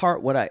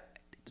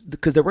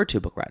there were 2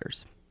 book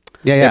writers.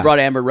 Yeah. They brought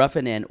Amber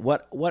Ruffin in.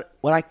 What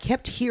I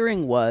kept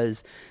hearing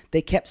was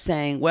they kept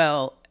saying,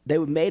 well, they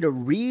made a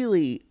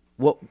really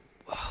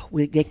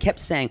they kept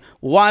saying,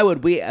 why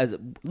would we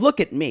look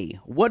at me?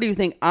 What do you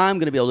think I'm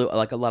going to be able to do?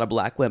 Like a lot of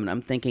black women.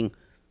 I'm thinking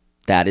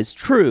that is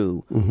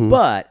true,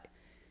 but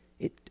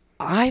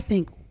I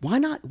think why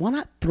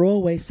not throw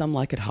away Some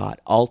Like It Hot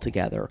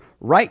altogether?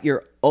 Write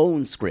your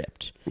own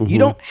script. You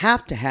don't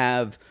have to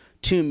have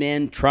 2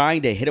 men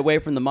trying to hit away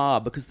from the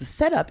mob because the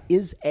setup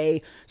is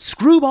a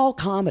screwball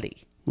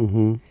comedy.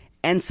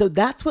 And so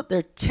that's what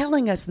they're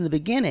telling us in the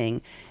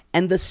beginning.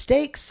 And the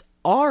stakes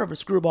are of a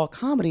screwball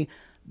comedy.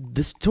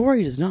 The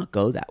story does not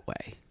go that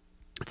way.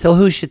 So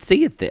who should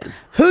see it then?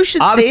 Who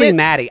should see it? Obviously,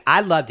 Maddie.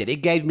 I loved it.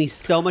 It gave me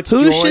so much joy.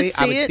 I would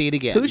see it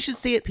again. Who should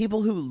see it?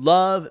 People who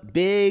love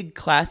big,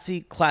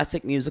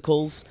 classic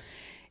musicals.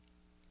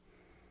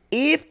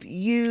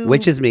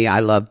 Which is me.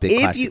 I love big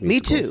classic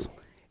musicals.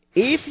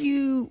 Me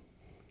too.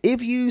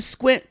 If you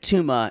squint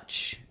too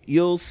much,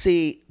 you'll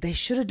see they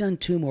should have done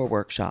 2 more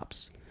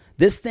workshops.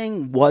 This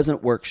thing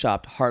wasn't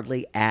workshopped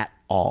hardly at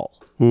all.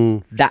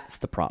 That's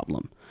the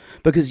problem.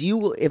 Because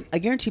I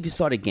guarantee if you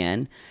saw it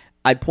again,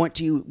 I'd point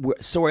to you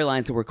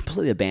storylines that were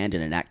completely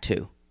abandoned in Act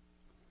 2.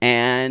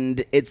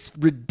 And it's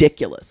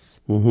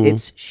ridiculous.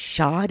 It's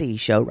shoddy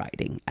show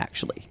writing,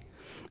 actually.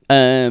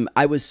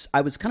 I was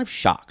kind of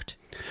shocked.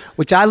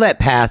 Which I let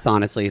pass,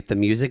 honestly. If the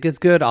music is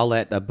good, I'll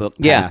let a book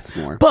pass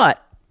more.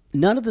 But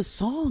none of the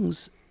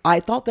songs, I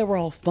thought they were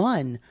all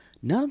fun.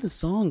 None of the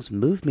songs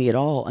moved me at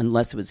all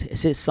unless it was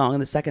his song in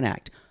the second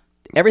act.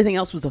 Everything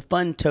else was a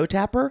fun toe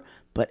tapper,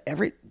 but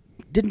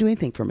didn't do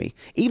anything for me.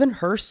 Even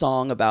her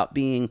song about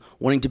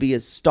wanting to be a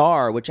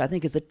star, which I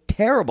think is a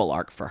terrible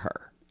arc for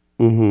her.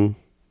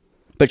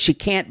 But she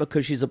can't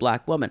because she's a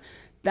black woman.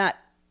 That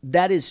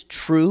is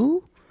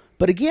true.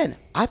 But again,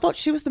 I thought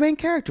she was the main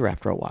character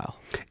after a while.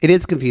 It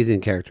is a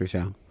confusing character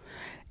show.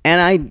 And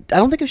I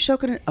don't think a show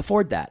can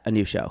afford that, a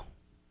new show.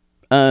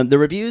 The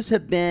reviews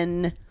have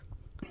been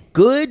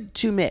good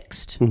to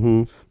mixed.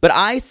 But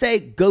I say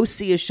go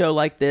see a show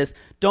like this.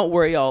 Don't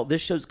worry, y'all.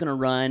 This show's going to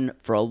run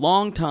for a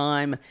long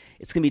time.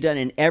 It's going to be done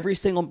in every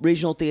single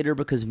regional theater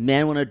because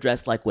men want to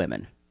dress like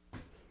women.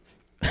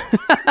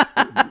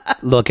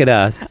 Look at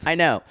us. I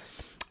know.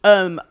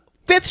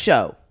 5th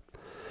show.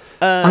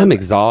 I'm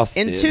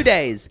exhausted. In 2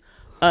 days.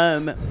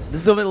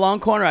 This is going to be a long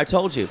corner, I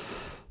told you.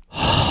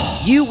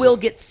 You Will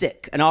Get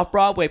Sick, an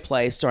off-Broadway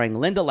play starring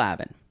Linda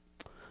Lavin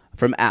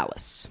from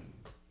Alice.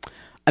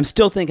 I'm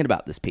still thinking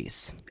about this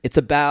piece. It's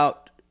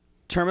about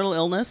terminal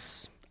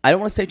illness. I don't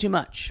want to say too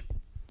much.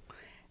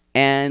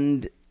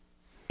 And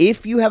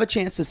if you have a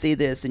chance to see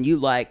this and you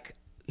like,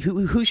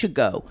 who should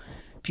go?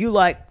 If you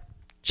like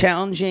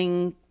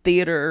challenging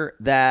theater,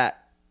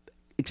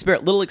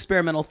 little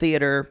experimental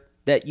theater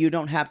that you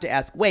don't have to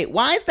ask, wait,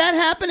 why is that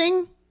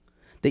happening?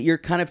 That you're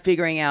kind of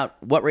figuring out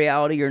what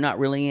reality you're not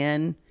really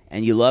in,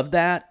 and you love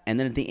that. And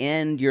then at the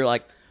end, you're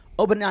like,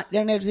 oh, but not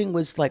everything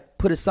was like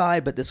put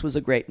aside, but this was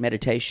a great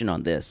meditation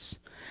on this.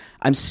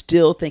 I'm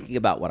still thinking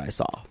about what I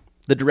saw.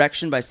 The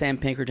direction by Sam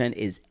Pinkerton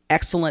is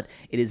excellent.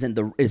 It is at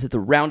the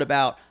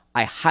Roundabout.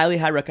 I highly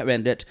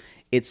recommend it.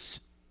 It's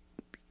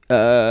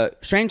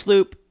Strange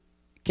Loop,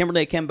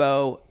 Kimberly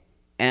Akimbo,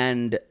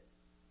 and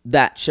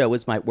that show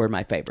was were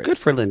my favorites. Good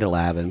for Linda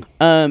Lavin.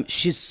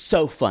 She's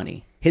so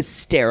funny,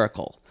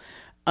 hysterical.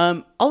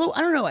 Although I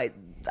don't know, I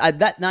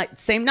that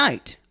same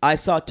night I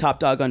saw Top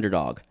Dog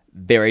Underdog.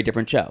 Very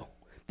different show.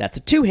 That's a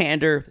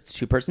two-hander. It's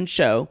a 2-person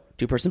show,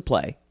 2-person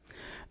play.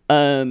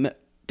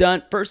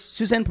 Done first,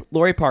 Suzanne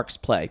Lori Parks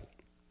play.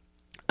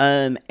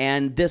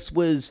 And this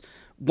was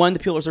won the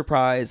Pulitzer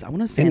Prize. I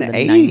want to say in the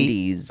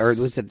 90s. Or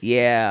was it?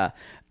 Yeah.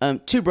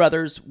 2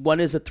 brothers. One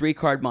is a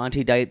 3-card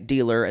Monte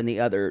dealer, and the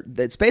other.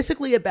 That's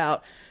basically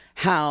about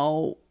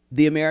how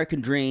the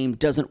American dream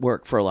doesn't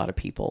work for a lot of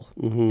people,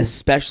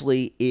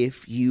 especially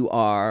if you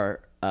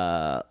are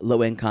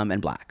low income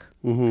and black.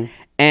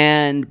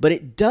 But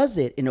it does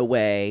it in a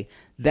way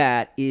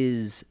that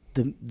is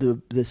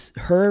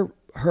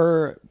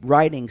her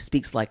writing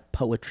speaks like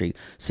poetry,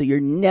 so you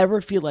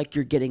never feel like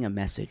you're getting a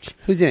message.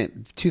 Who's in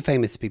it? 2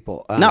 famous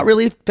people. Not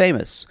really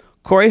famous.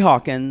 Corey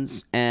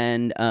Hawkins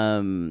and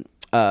Yahya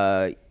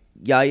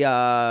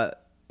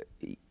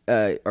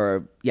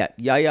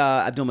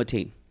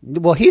Abdul-Mateen.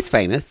 Well, he's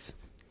famous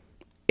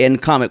in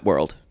comic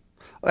world.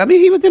 I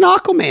mean, he was in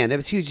Aquaman. That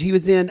was huge. He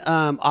was in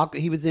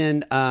he was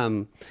in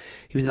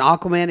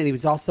Aquaman, and he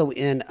was also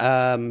in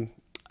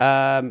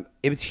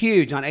it was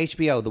huge on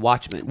HBO, The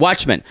Watchmen.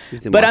 Watchmen.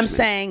 But I'm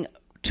saying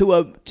to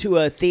a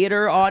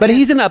theater audience. But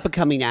he's an up and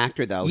coming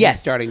actor, though. Yes,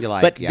 he's starting to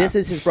But this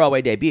is his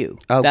Broadway debut.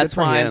 Oh, that's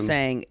good for why him. I'm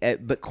saying.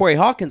 But Corey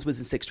Hawkins was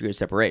in 6 Degrees of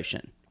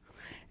Separation,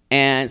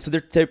 and so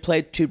they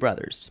played 2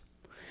 brothers.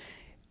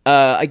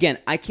 Again,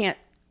 I can't.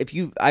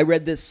 I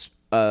read this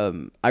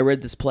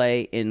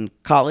play in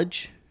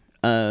college.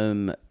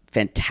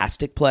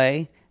 Fantastic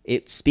play.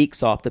 It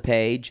speaks off the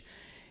page.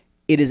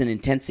 It is an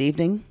intense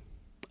evening.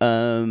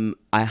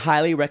 I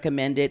highly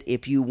recommend it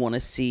if you want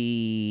to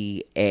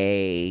see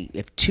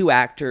if 2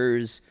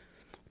 actors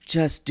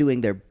just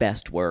doing their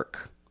best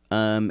work.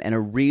 And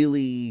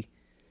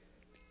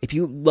if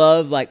you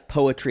love like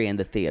poetry in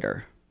the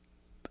theater,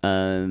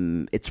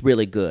 it's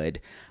really good.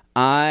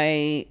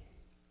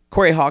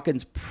 Corey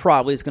Hawkins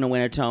probably is going to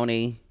win a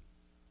Tony.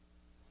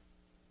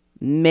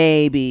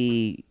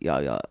 Maybe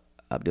Yahya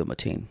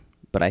Abdul-Mateen,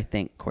 but I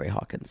think Corey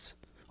Hawkins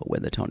will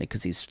win the Tony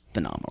because he's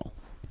phenomenal.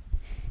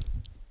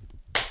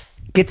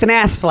 Gets an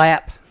ass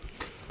slap.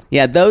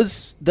 Yeah,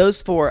 those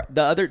 4.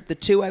 The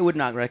 2 I would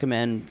not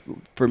recommend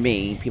for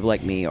me. People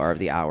like me are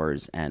The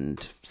Hours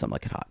and Some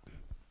Like It Hot.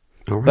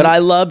 All right. But I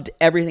loved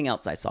everything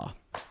else I saw.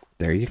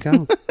 There you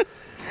go.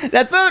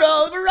 That's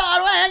Boodle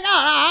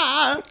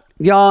Broadway.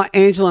 Y'all,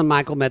 Angela and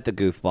Michael met the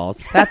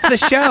goofballs. That's the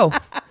show.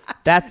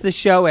 That's the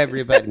show,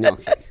 everybody. No.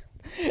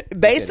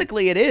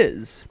 Basically, it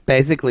is.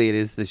 Basically, it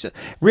is the show.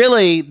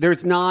 Really,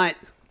 there's not...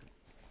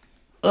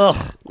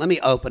 Ugh. Let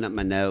me open up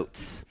my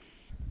notes.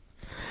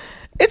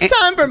 It's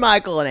time for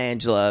Michael and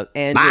Angela.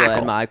 And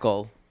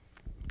Michael.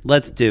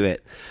 Let's do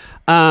it.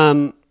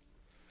 So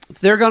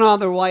they're going on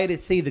their way to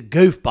see the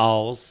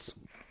goofballs.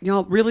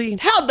 Y'all, really?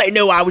 How'd they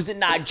know I was in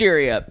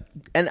Nigeria?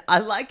 And I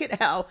like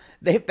it how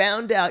they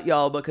found out,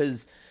 y'all,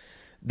 because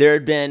there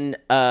had been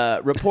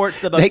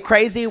reports of a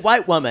crazy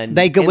white woman in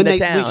the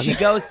town. When she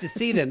goes to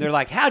see them, they're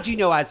like, how'd you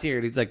know I was here?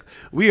 And he's like,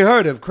 we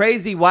heard of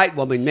crazy white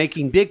woman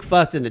making big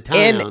fuss in the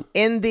town.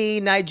 In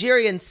the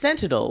Nigerian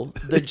Sentinel,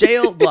 the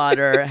jail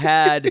blotter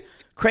had...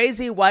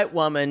 Crazy white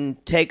woman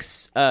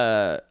tears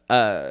up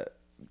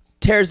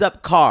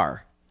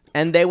car,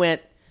 and they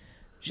went.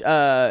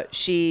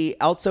 She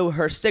also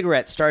her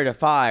cigarette started a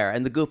fire,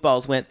 and the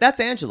goofballs went. That's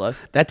Angela.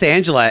 That's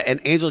Angela,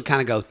 and Angela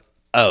kind of goes,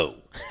 "Oh."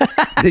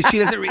 She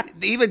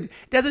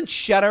doesn't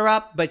shut her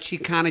up, but she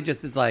kind of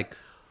just is like,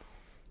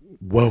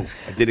 "Whoa,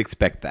 I did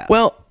expect that."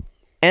 Well,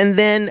 and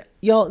then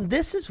y'all,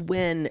 this is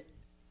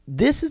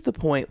the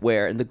point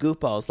where and the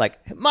goofballs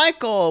like,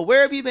 Michael,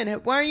 where have you been?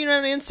 Why are you not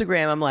on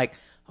Instagram? I'm like.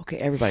 Okay,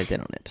 everybody's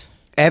in on it.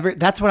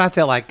 That's what I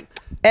feel like.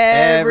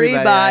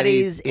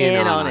 Everybody's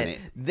in on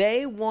it.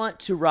 They want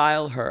to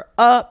rile her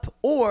up,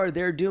 or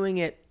they're doing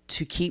it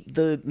to keep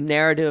the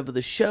narrative of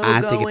the show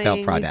going. I think it felt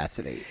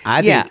fraudacity.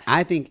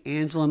 I think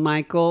Angela and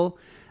Michael,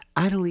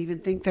 I don't even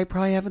think they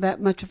probably have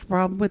that much of a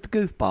problem with the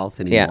goofballs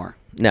anymore.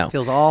 Yeah, no. It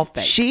feels all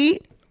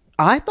fake.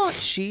 I thought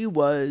she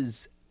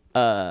was,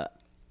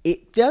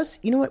 it does,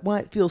 you know what, why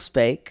it feels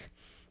fake?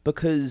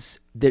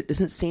 Because there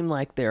doesn't seem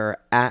like there are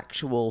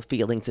actual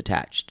feelings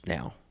attached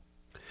now.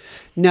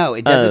 No,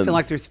 it doesn't feel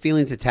like there's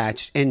feelings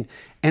attached. And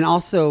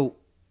also,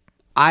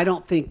 I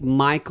don't think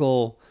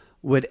Michael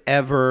would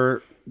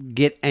ever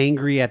get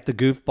angry at the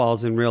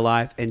goofballs in real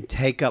life and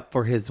take up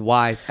for his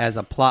wife as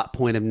a plot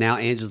point of now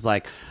Angela's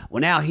like,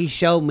 well, now he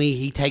showed me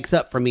he takes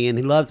up for me and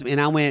he loves me.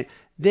 And I went,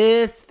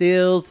 this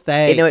feels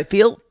fake. You know, it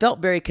felt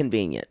very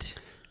convenient.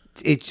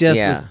 It just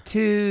was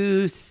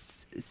too...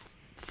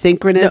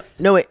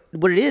 synchronous.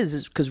 What it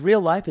is because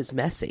real life is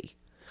messy.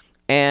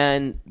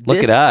 And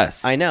look at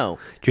us. I know.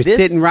 You're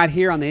sitting right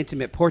here on the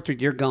intimate portrait.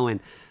 You're going,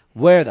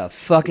 where the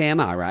fuck am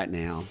I right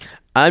now?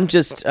 I'm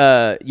just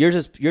you're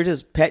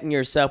just petting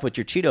yourself with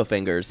your Cheeto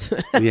fingers.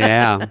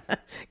 Yeah.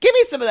 Give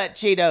me some of that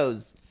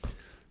Cheetos.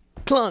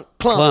 Clunk,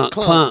 clunk, clunk,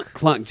 clunk,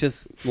 clunk.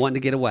 Just wanting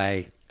to get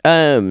away.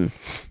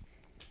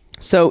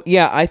 So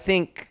yeah, I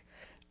think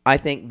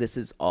this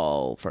is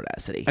all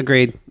fraudacity.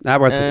 Agreed. I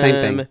wrote the same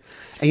thing.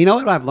 And you know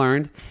what I've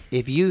learned?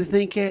 If you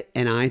think it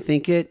and I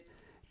think it,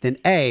 then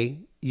A,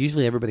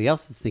 usually everybody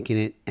else is thinking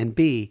it, and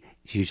B,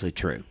 it's usually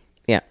true.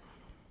 Yeah.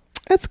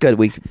 That's good.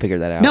 We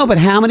figured that out. No, but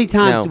how many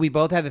times No. do we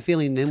both have a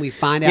feeling and then we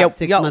find out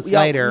 6 months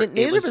later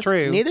it was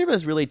true? Neither of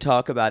us really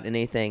talk about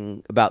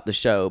anything about the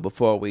show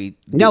before we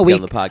No, get we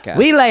on the podcast.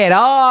 We lay it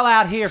all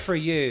out here for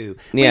you.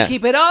 Yeah. We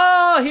keep it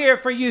all here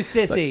for you,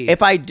 sissies.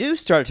 If I do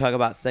start to talk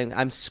about something,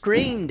 I'm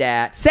screamed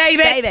at.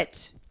 Save it! Save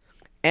it!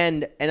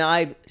 And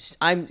I'm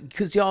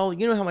because y'all,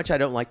 you know how much I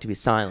don't like to be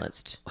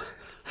silenced.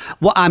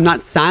 Well, I'm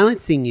not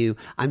silencing you.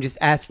 I'm just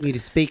asking you to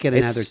speak at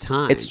another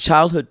time. It's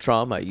childhood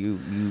trauma. You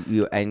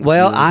and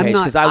Well, you I'm engage, not-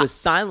 because I was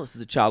silenced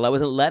as a child. I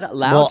wasn't allowed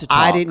well, to talk.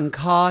 I didn't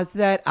cause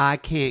that. I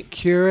can't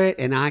cure it,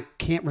 and I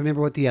can't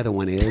remember what the other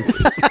one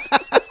is.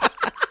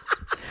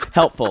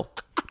 Helpful.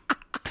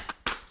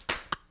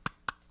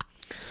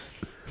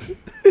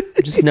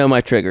 Just know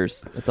my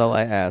triggers. That's all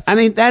I ask. I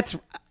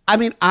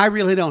mean, I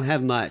really don't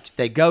have much.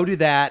 They go to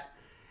that.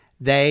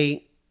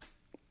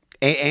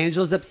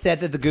 Angela's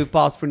upset at the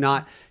goofballs for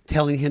not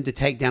telling him to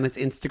take down his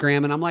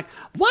Instagram. And I'm like,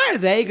 why are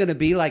they going to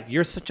be like,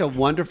 you're such a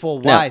wonderful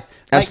wife?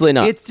 Absolutely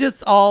not. It's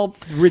just all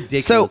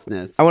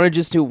ridiculousness. So I want to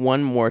just do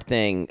one more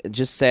thing.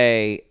 Just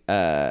say,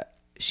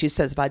 she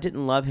says, if I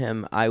didn't love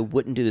him, I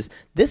wouldn't do this.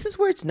 This is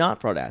where it's not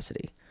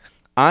fraudacity.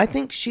 I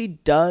think she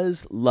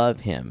does love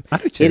him. I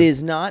do too. It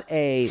is not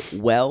a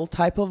well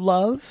type of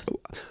love.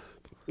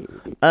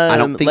 I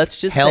don't think let's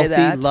just healthy say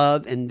that.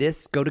 love and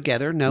this go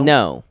together.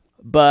 No,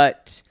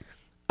 but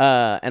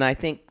and I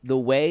think the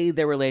way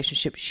their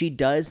relationship, she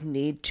does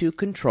need to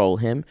control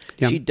him.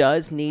 Yeah. She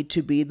does need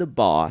to be the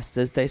boss,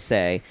 as they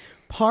say.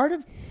 Part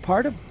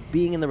of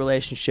being in the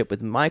relationship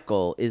with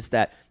Michael is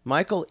that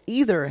Michael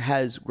either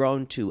has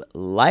grown to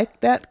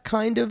like that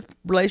kind of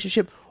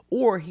relationship,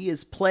 or he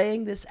is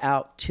playing this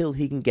out till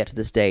he can get to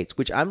the States,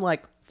 which I'm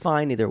like,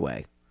 fine either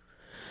way.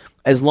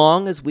 As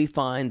long as we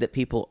find that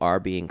people are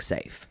being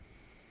safe.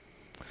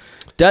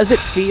 Does it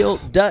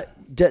feel...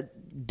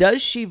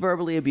 Does she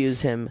verbally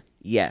abuse him?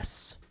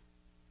 Yes.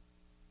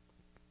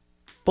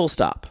 Full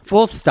stop.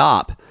 Full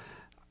stop.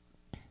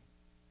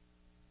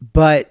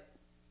 But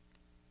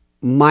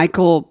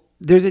Michael,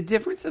 there's a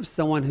difference of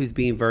someone who's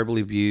being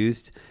verbally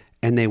abused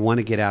and they want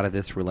to get out of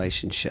this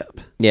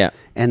relationship. Yeah.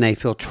 And they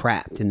feel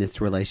trapped in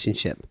this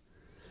relationship.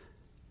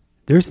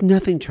 There's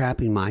nothing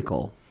trapping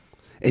Michael.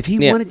 If he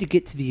wanted to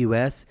get to the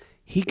U.S.,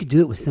 he could do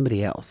it with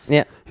somebody else.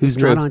 Yeah, who's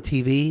it's true. not on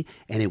TV,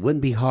 and it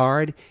wouldn't be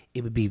hard.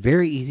 It would be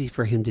very easy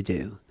for him to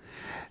do.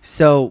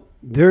 So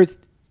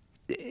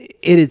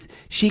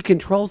she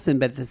controls him,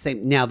 but at the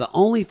same, now the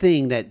only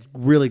thing that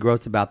really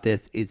gross about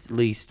this is, at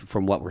least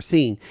from what we're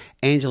seeing,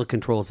 Angela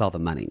controls all the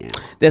money now.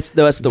 That's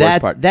the worst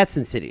part. That's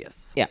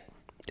insidious. Yeah.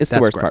 It's That's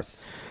the worst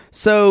gross. part.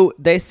 So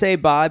they say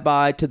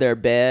bye-bye to their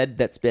bed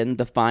that's been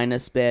the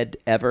finest bed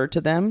ever to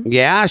them.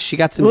 Yeah, she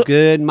got some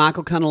good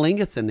Michael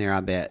Cunnilingus in there, I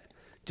bet.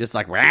 Just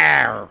like,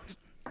 rawr.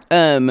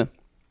 And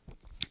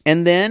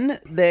then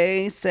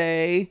they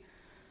say,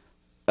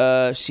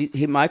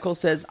 Michael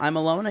says, I'm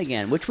alone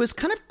again, which was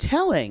kind of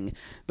telling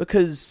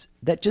because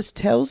that just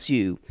tells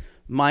you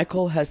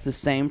Michael has the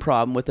same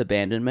problem with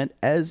abandonment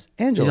as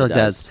Angela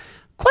does.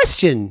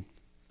 Question.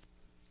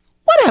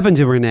 What happened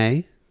to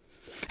Renee?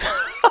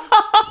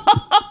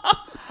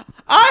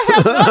 I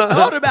have not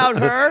thought about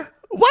her.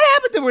 What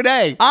happened to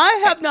Renee?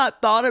 I have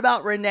not thought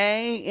about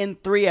Renee in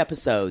 3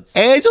 episodes.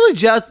 Angela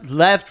just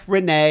left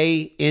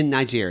Renee in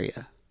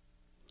Nigeria.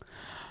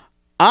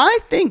 I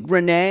think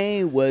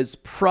Renee was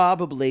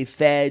probably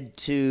fed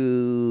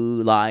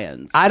to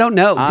lions. I don't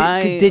know.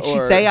 Did she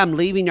say I'm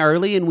leaving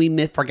early and we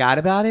forgot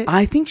about it?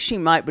 I think she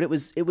might, but it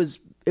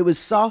was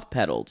soft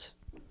pedaled.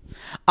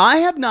 I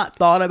have not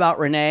thought about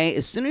Renee.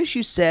 As soon as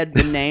you said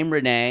the name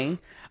Renee,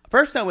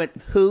 first I went,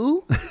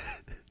 who?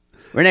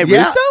 Renee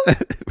Russo?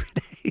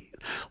 Renee.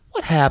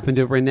 What happened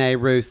to Renee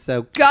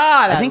Russo?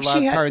 God, I think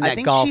she had her in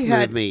that golf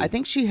movie. I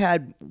think she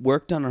had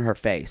work done on her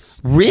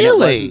face. Really? And it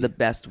wasn't the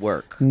best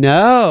work.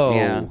 No.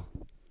 Yeah.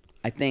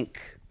 I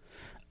think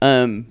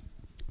I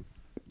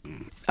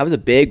was a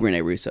big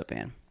Renee Russo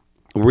fan.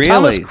 Really?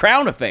 Thomas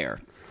Crown Affair.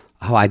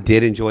 Oh, I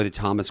did enjoy the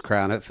Thomas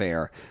Crown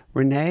Affair.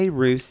 Renee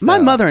Russo. My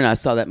mother and I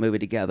saw that movie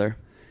together.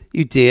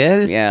 You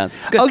did? Yeah.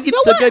 It's good. Oh, you know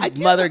it's what? a good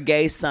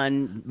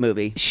mother-gay-son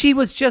movie. She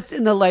was just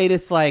in the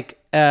latest,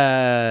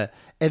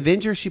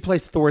 Avengers. She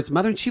plays Thor's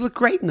mother, and she looked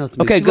great in those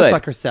movies. Okay, she good. looked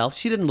like herself.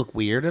 She didn't look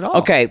weird at all.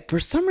 Okay, for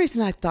some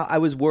reason I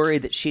was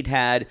worried that she'd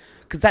had,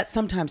 because that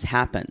sometimes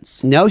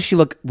happens. No,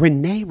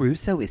 Renee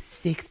Russo is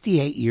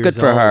 68 years old. Good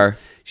for her.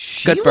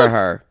 Good for looks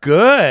her.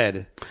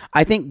 Good.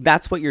 I think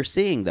that's what you're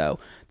seeing, though.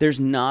 There's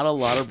not a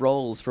lot of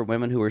roles for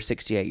women who are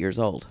 68 years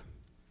old.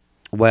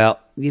 Well,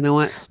 you know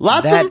what?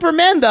 Lots of them for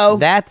men, though.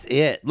 That's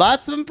it.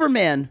 Lots of them for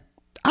men.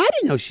 I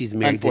didn't know she's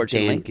married to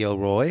Unfortunately. Dan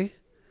Gilroy.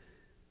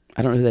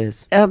 I don't know who that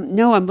is.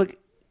 No, I'm looking.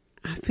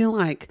 I feel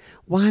like,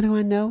 why do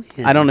I know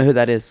him? I don't know who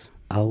that is.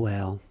 Oh,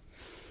 well.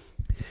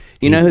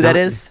 You know He's who that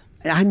not- is?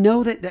 I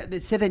know that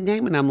it said that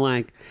name, and I'm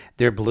like,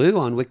 they're blue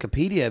on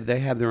Wikipedia. They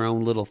have their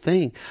own little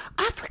thing.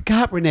 I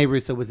forgot Rene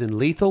Russo was in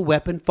Lethal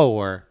Weapon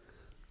 4.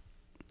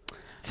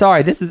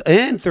 Sorry, this is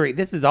in 3.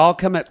 This is all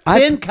coming up.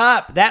 Tin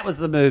Cup. That was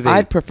the movie.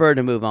 I'd prefer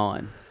to move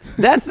on.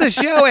 That's the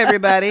show,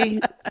 everybody.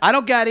 I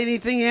don't got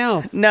anything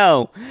else.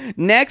 No.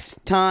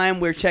 Next time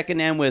we're checking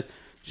in with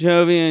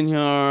Jovi and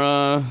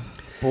Yara.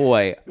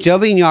 Boy.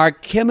 Jovi and Yara,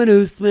 Kim and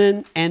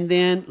Usman, and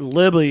then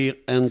Libby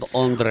and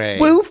Andre.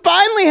 We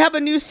finally have a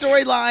new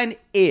storyline.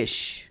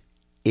 Ish.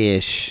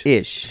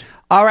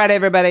 All right,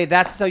 everybody.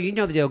 That's so you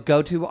know the deal.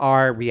 Go to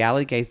our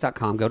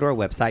realitygaze.com. Go to our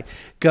website.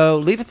 Go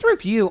leave us a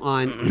review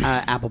on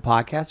Apple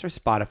Podcasts or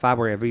Spotify,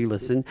 wherever you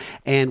listen.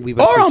 And we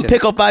would or on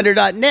appreciate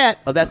picklefinder.net.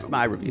 Oh, that's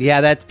my review.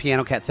 Yeah, that's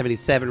Piano Cat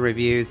 77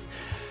 reviews.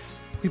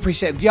 We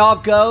appreciate it. Y'all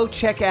go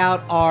check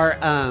out our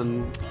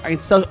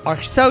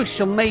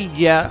social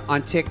media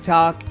on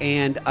TikTok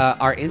and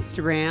our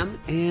Instagram.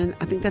 And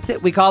I think that's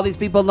it. We call these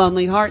people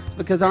lonely hearts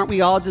because aren't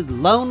we all just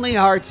lonely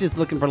hearts just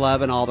looking for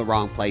love in all the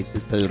wrong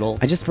places, Poodle?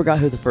 I just forgot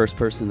who the first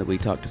person that we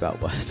talked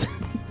about was.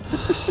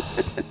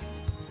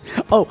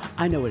 Oh,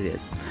 I know what it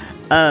is.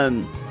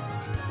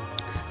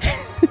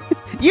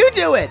 You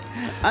do it.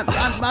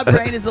 My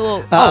brain is a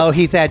little... Oh,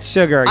 he's had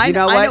sugar. You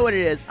know what? I know what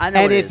it is.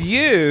 And if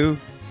you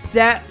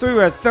sat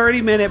through a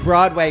 30-minute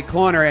Broadway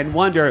corner and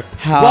wonder,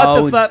 how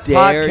what the fuck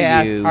dare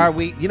podcast you. are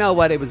we? You know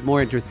what? It was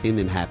more interesting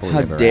than Happily How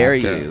Ever dare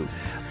After. you.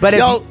 But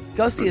Yo,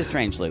 go see A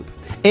Strange Loop.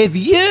 if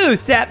you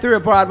sat through a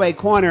Broadway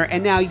corner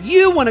and now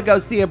you want to go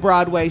see a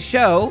Broadway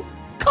show,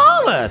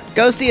 call us.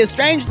 Go see A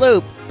Strange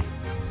Loop.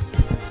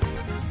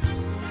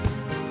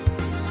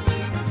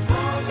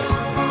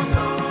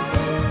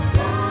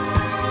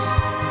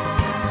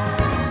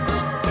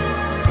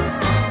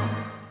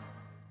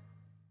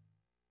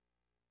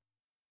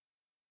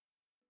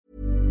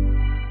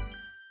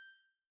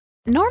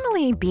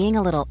 Normally, being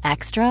a little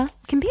extra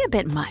can be a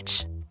bit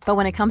much, but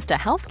when it comes to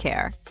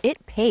healthcare,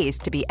 it pays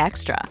to be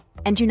extra.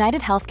 And United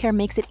Healthcare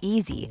makes it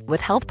easy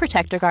with Health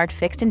Protector Guard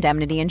fixed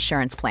indemnity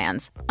insurance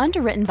plans.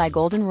 Underwritten by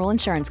Golden Rule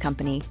Insurance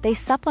Company, they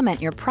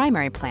supplement your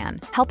primary plan,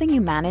 helping you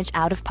manage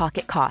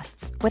out-of-pocket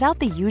costs without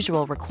the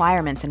usual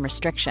requirements and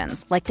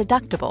restrictions like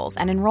deductibles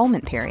and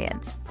enrollment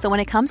periods. So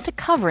when it comes to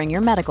covering your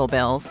medical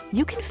bills,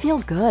 you can feel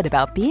good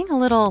about being a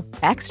little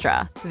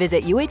extra.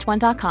 Visit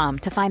uh1.com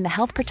to find the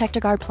Health Protector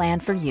Guard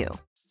plan for you.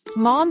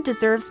 Mom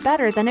deserves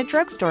better than a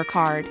drugstore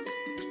card.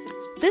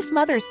 This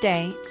Mother's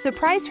Day,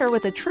 surprise her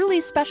with a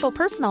truly special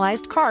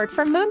personalized card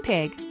from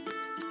Moonpig.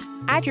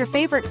 Add your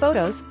favorite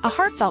photos, a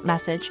heartfelt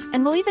message,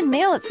 and we'll even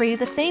mail it for you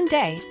the same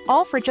day,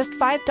 all for just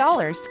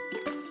 $5.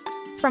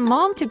 From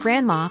mom to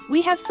grandma,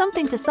 we have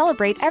something to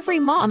celebrate every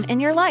mom in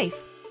your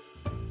life.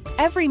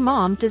 Every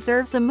mom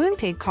deserves a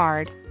Moonpig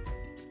card.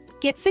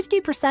 Get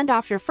 50%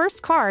 off your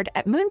first card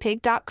at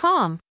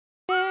moonpig.com.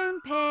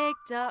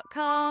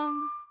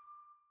 Moonpig.com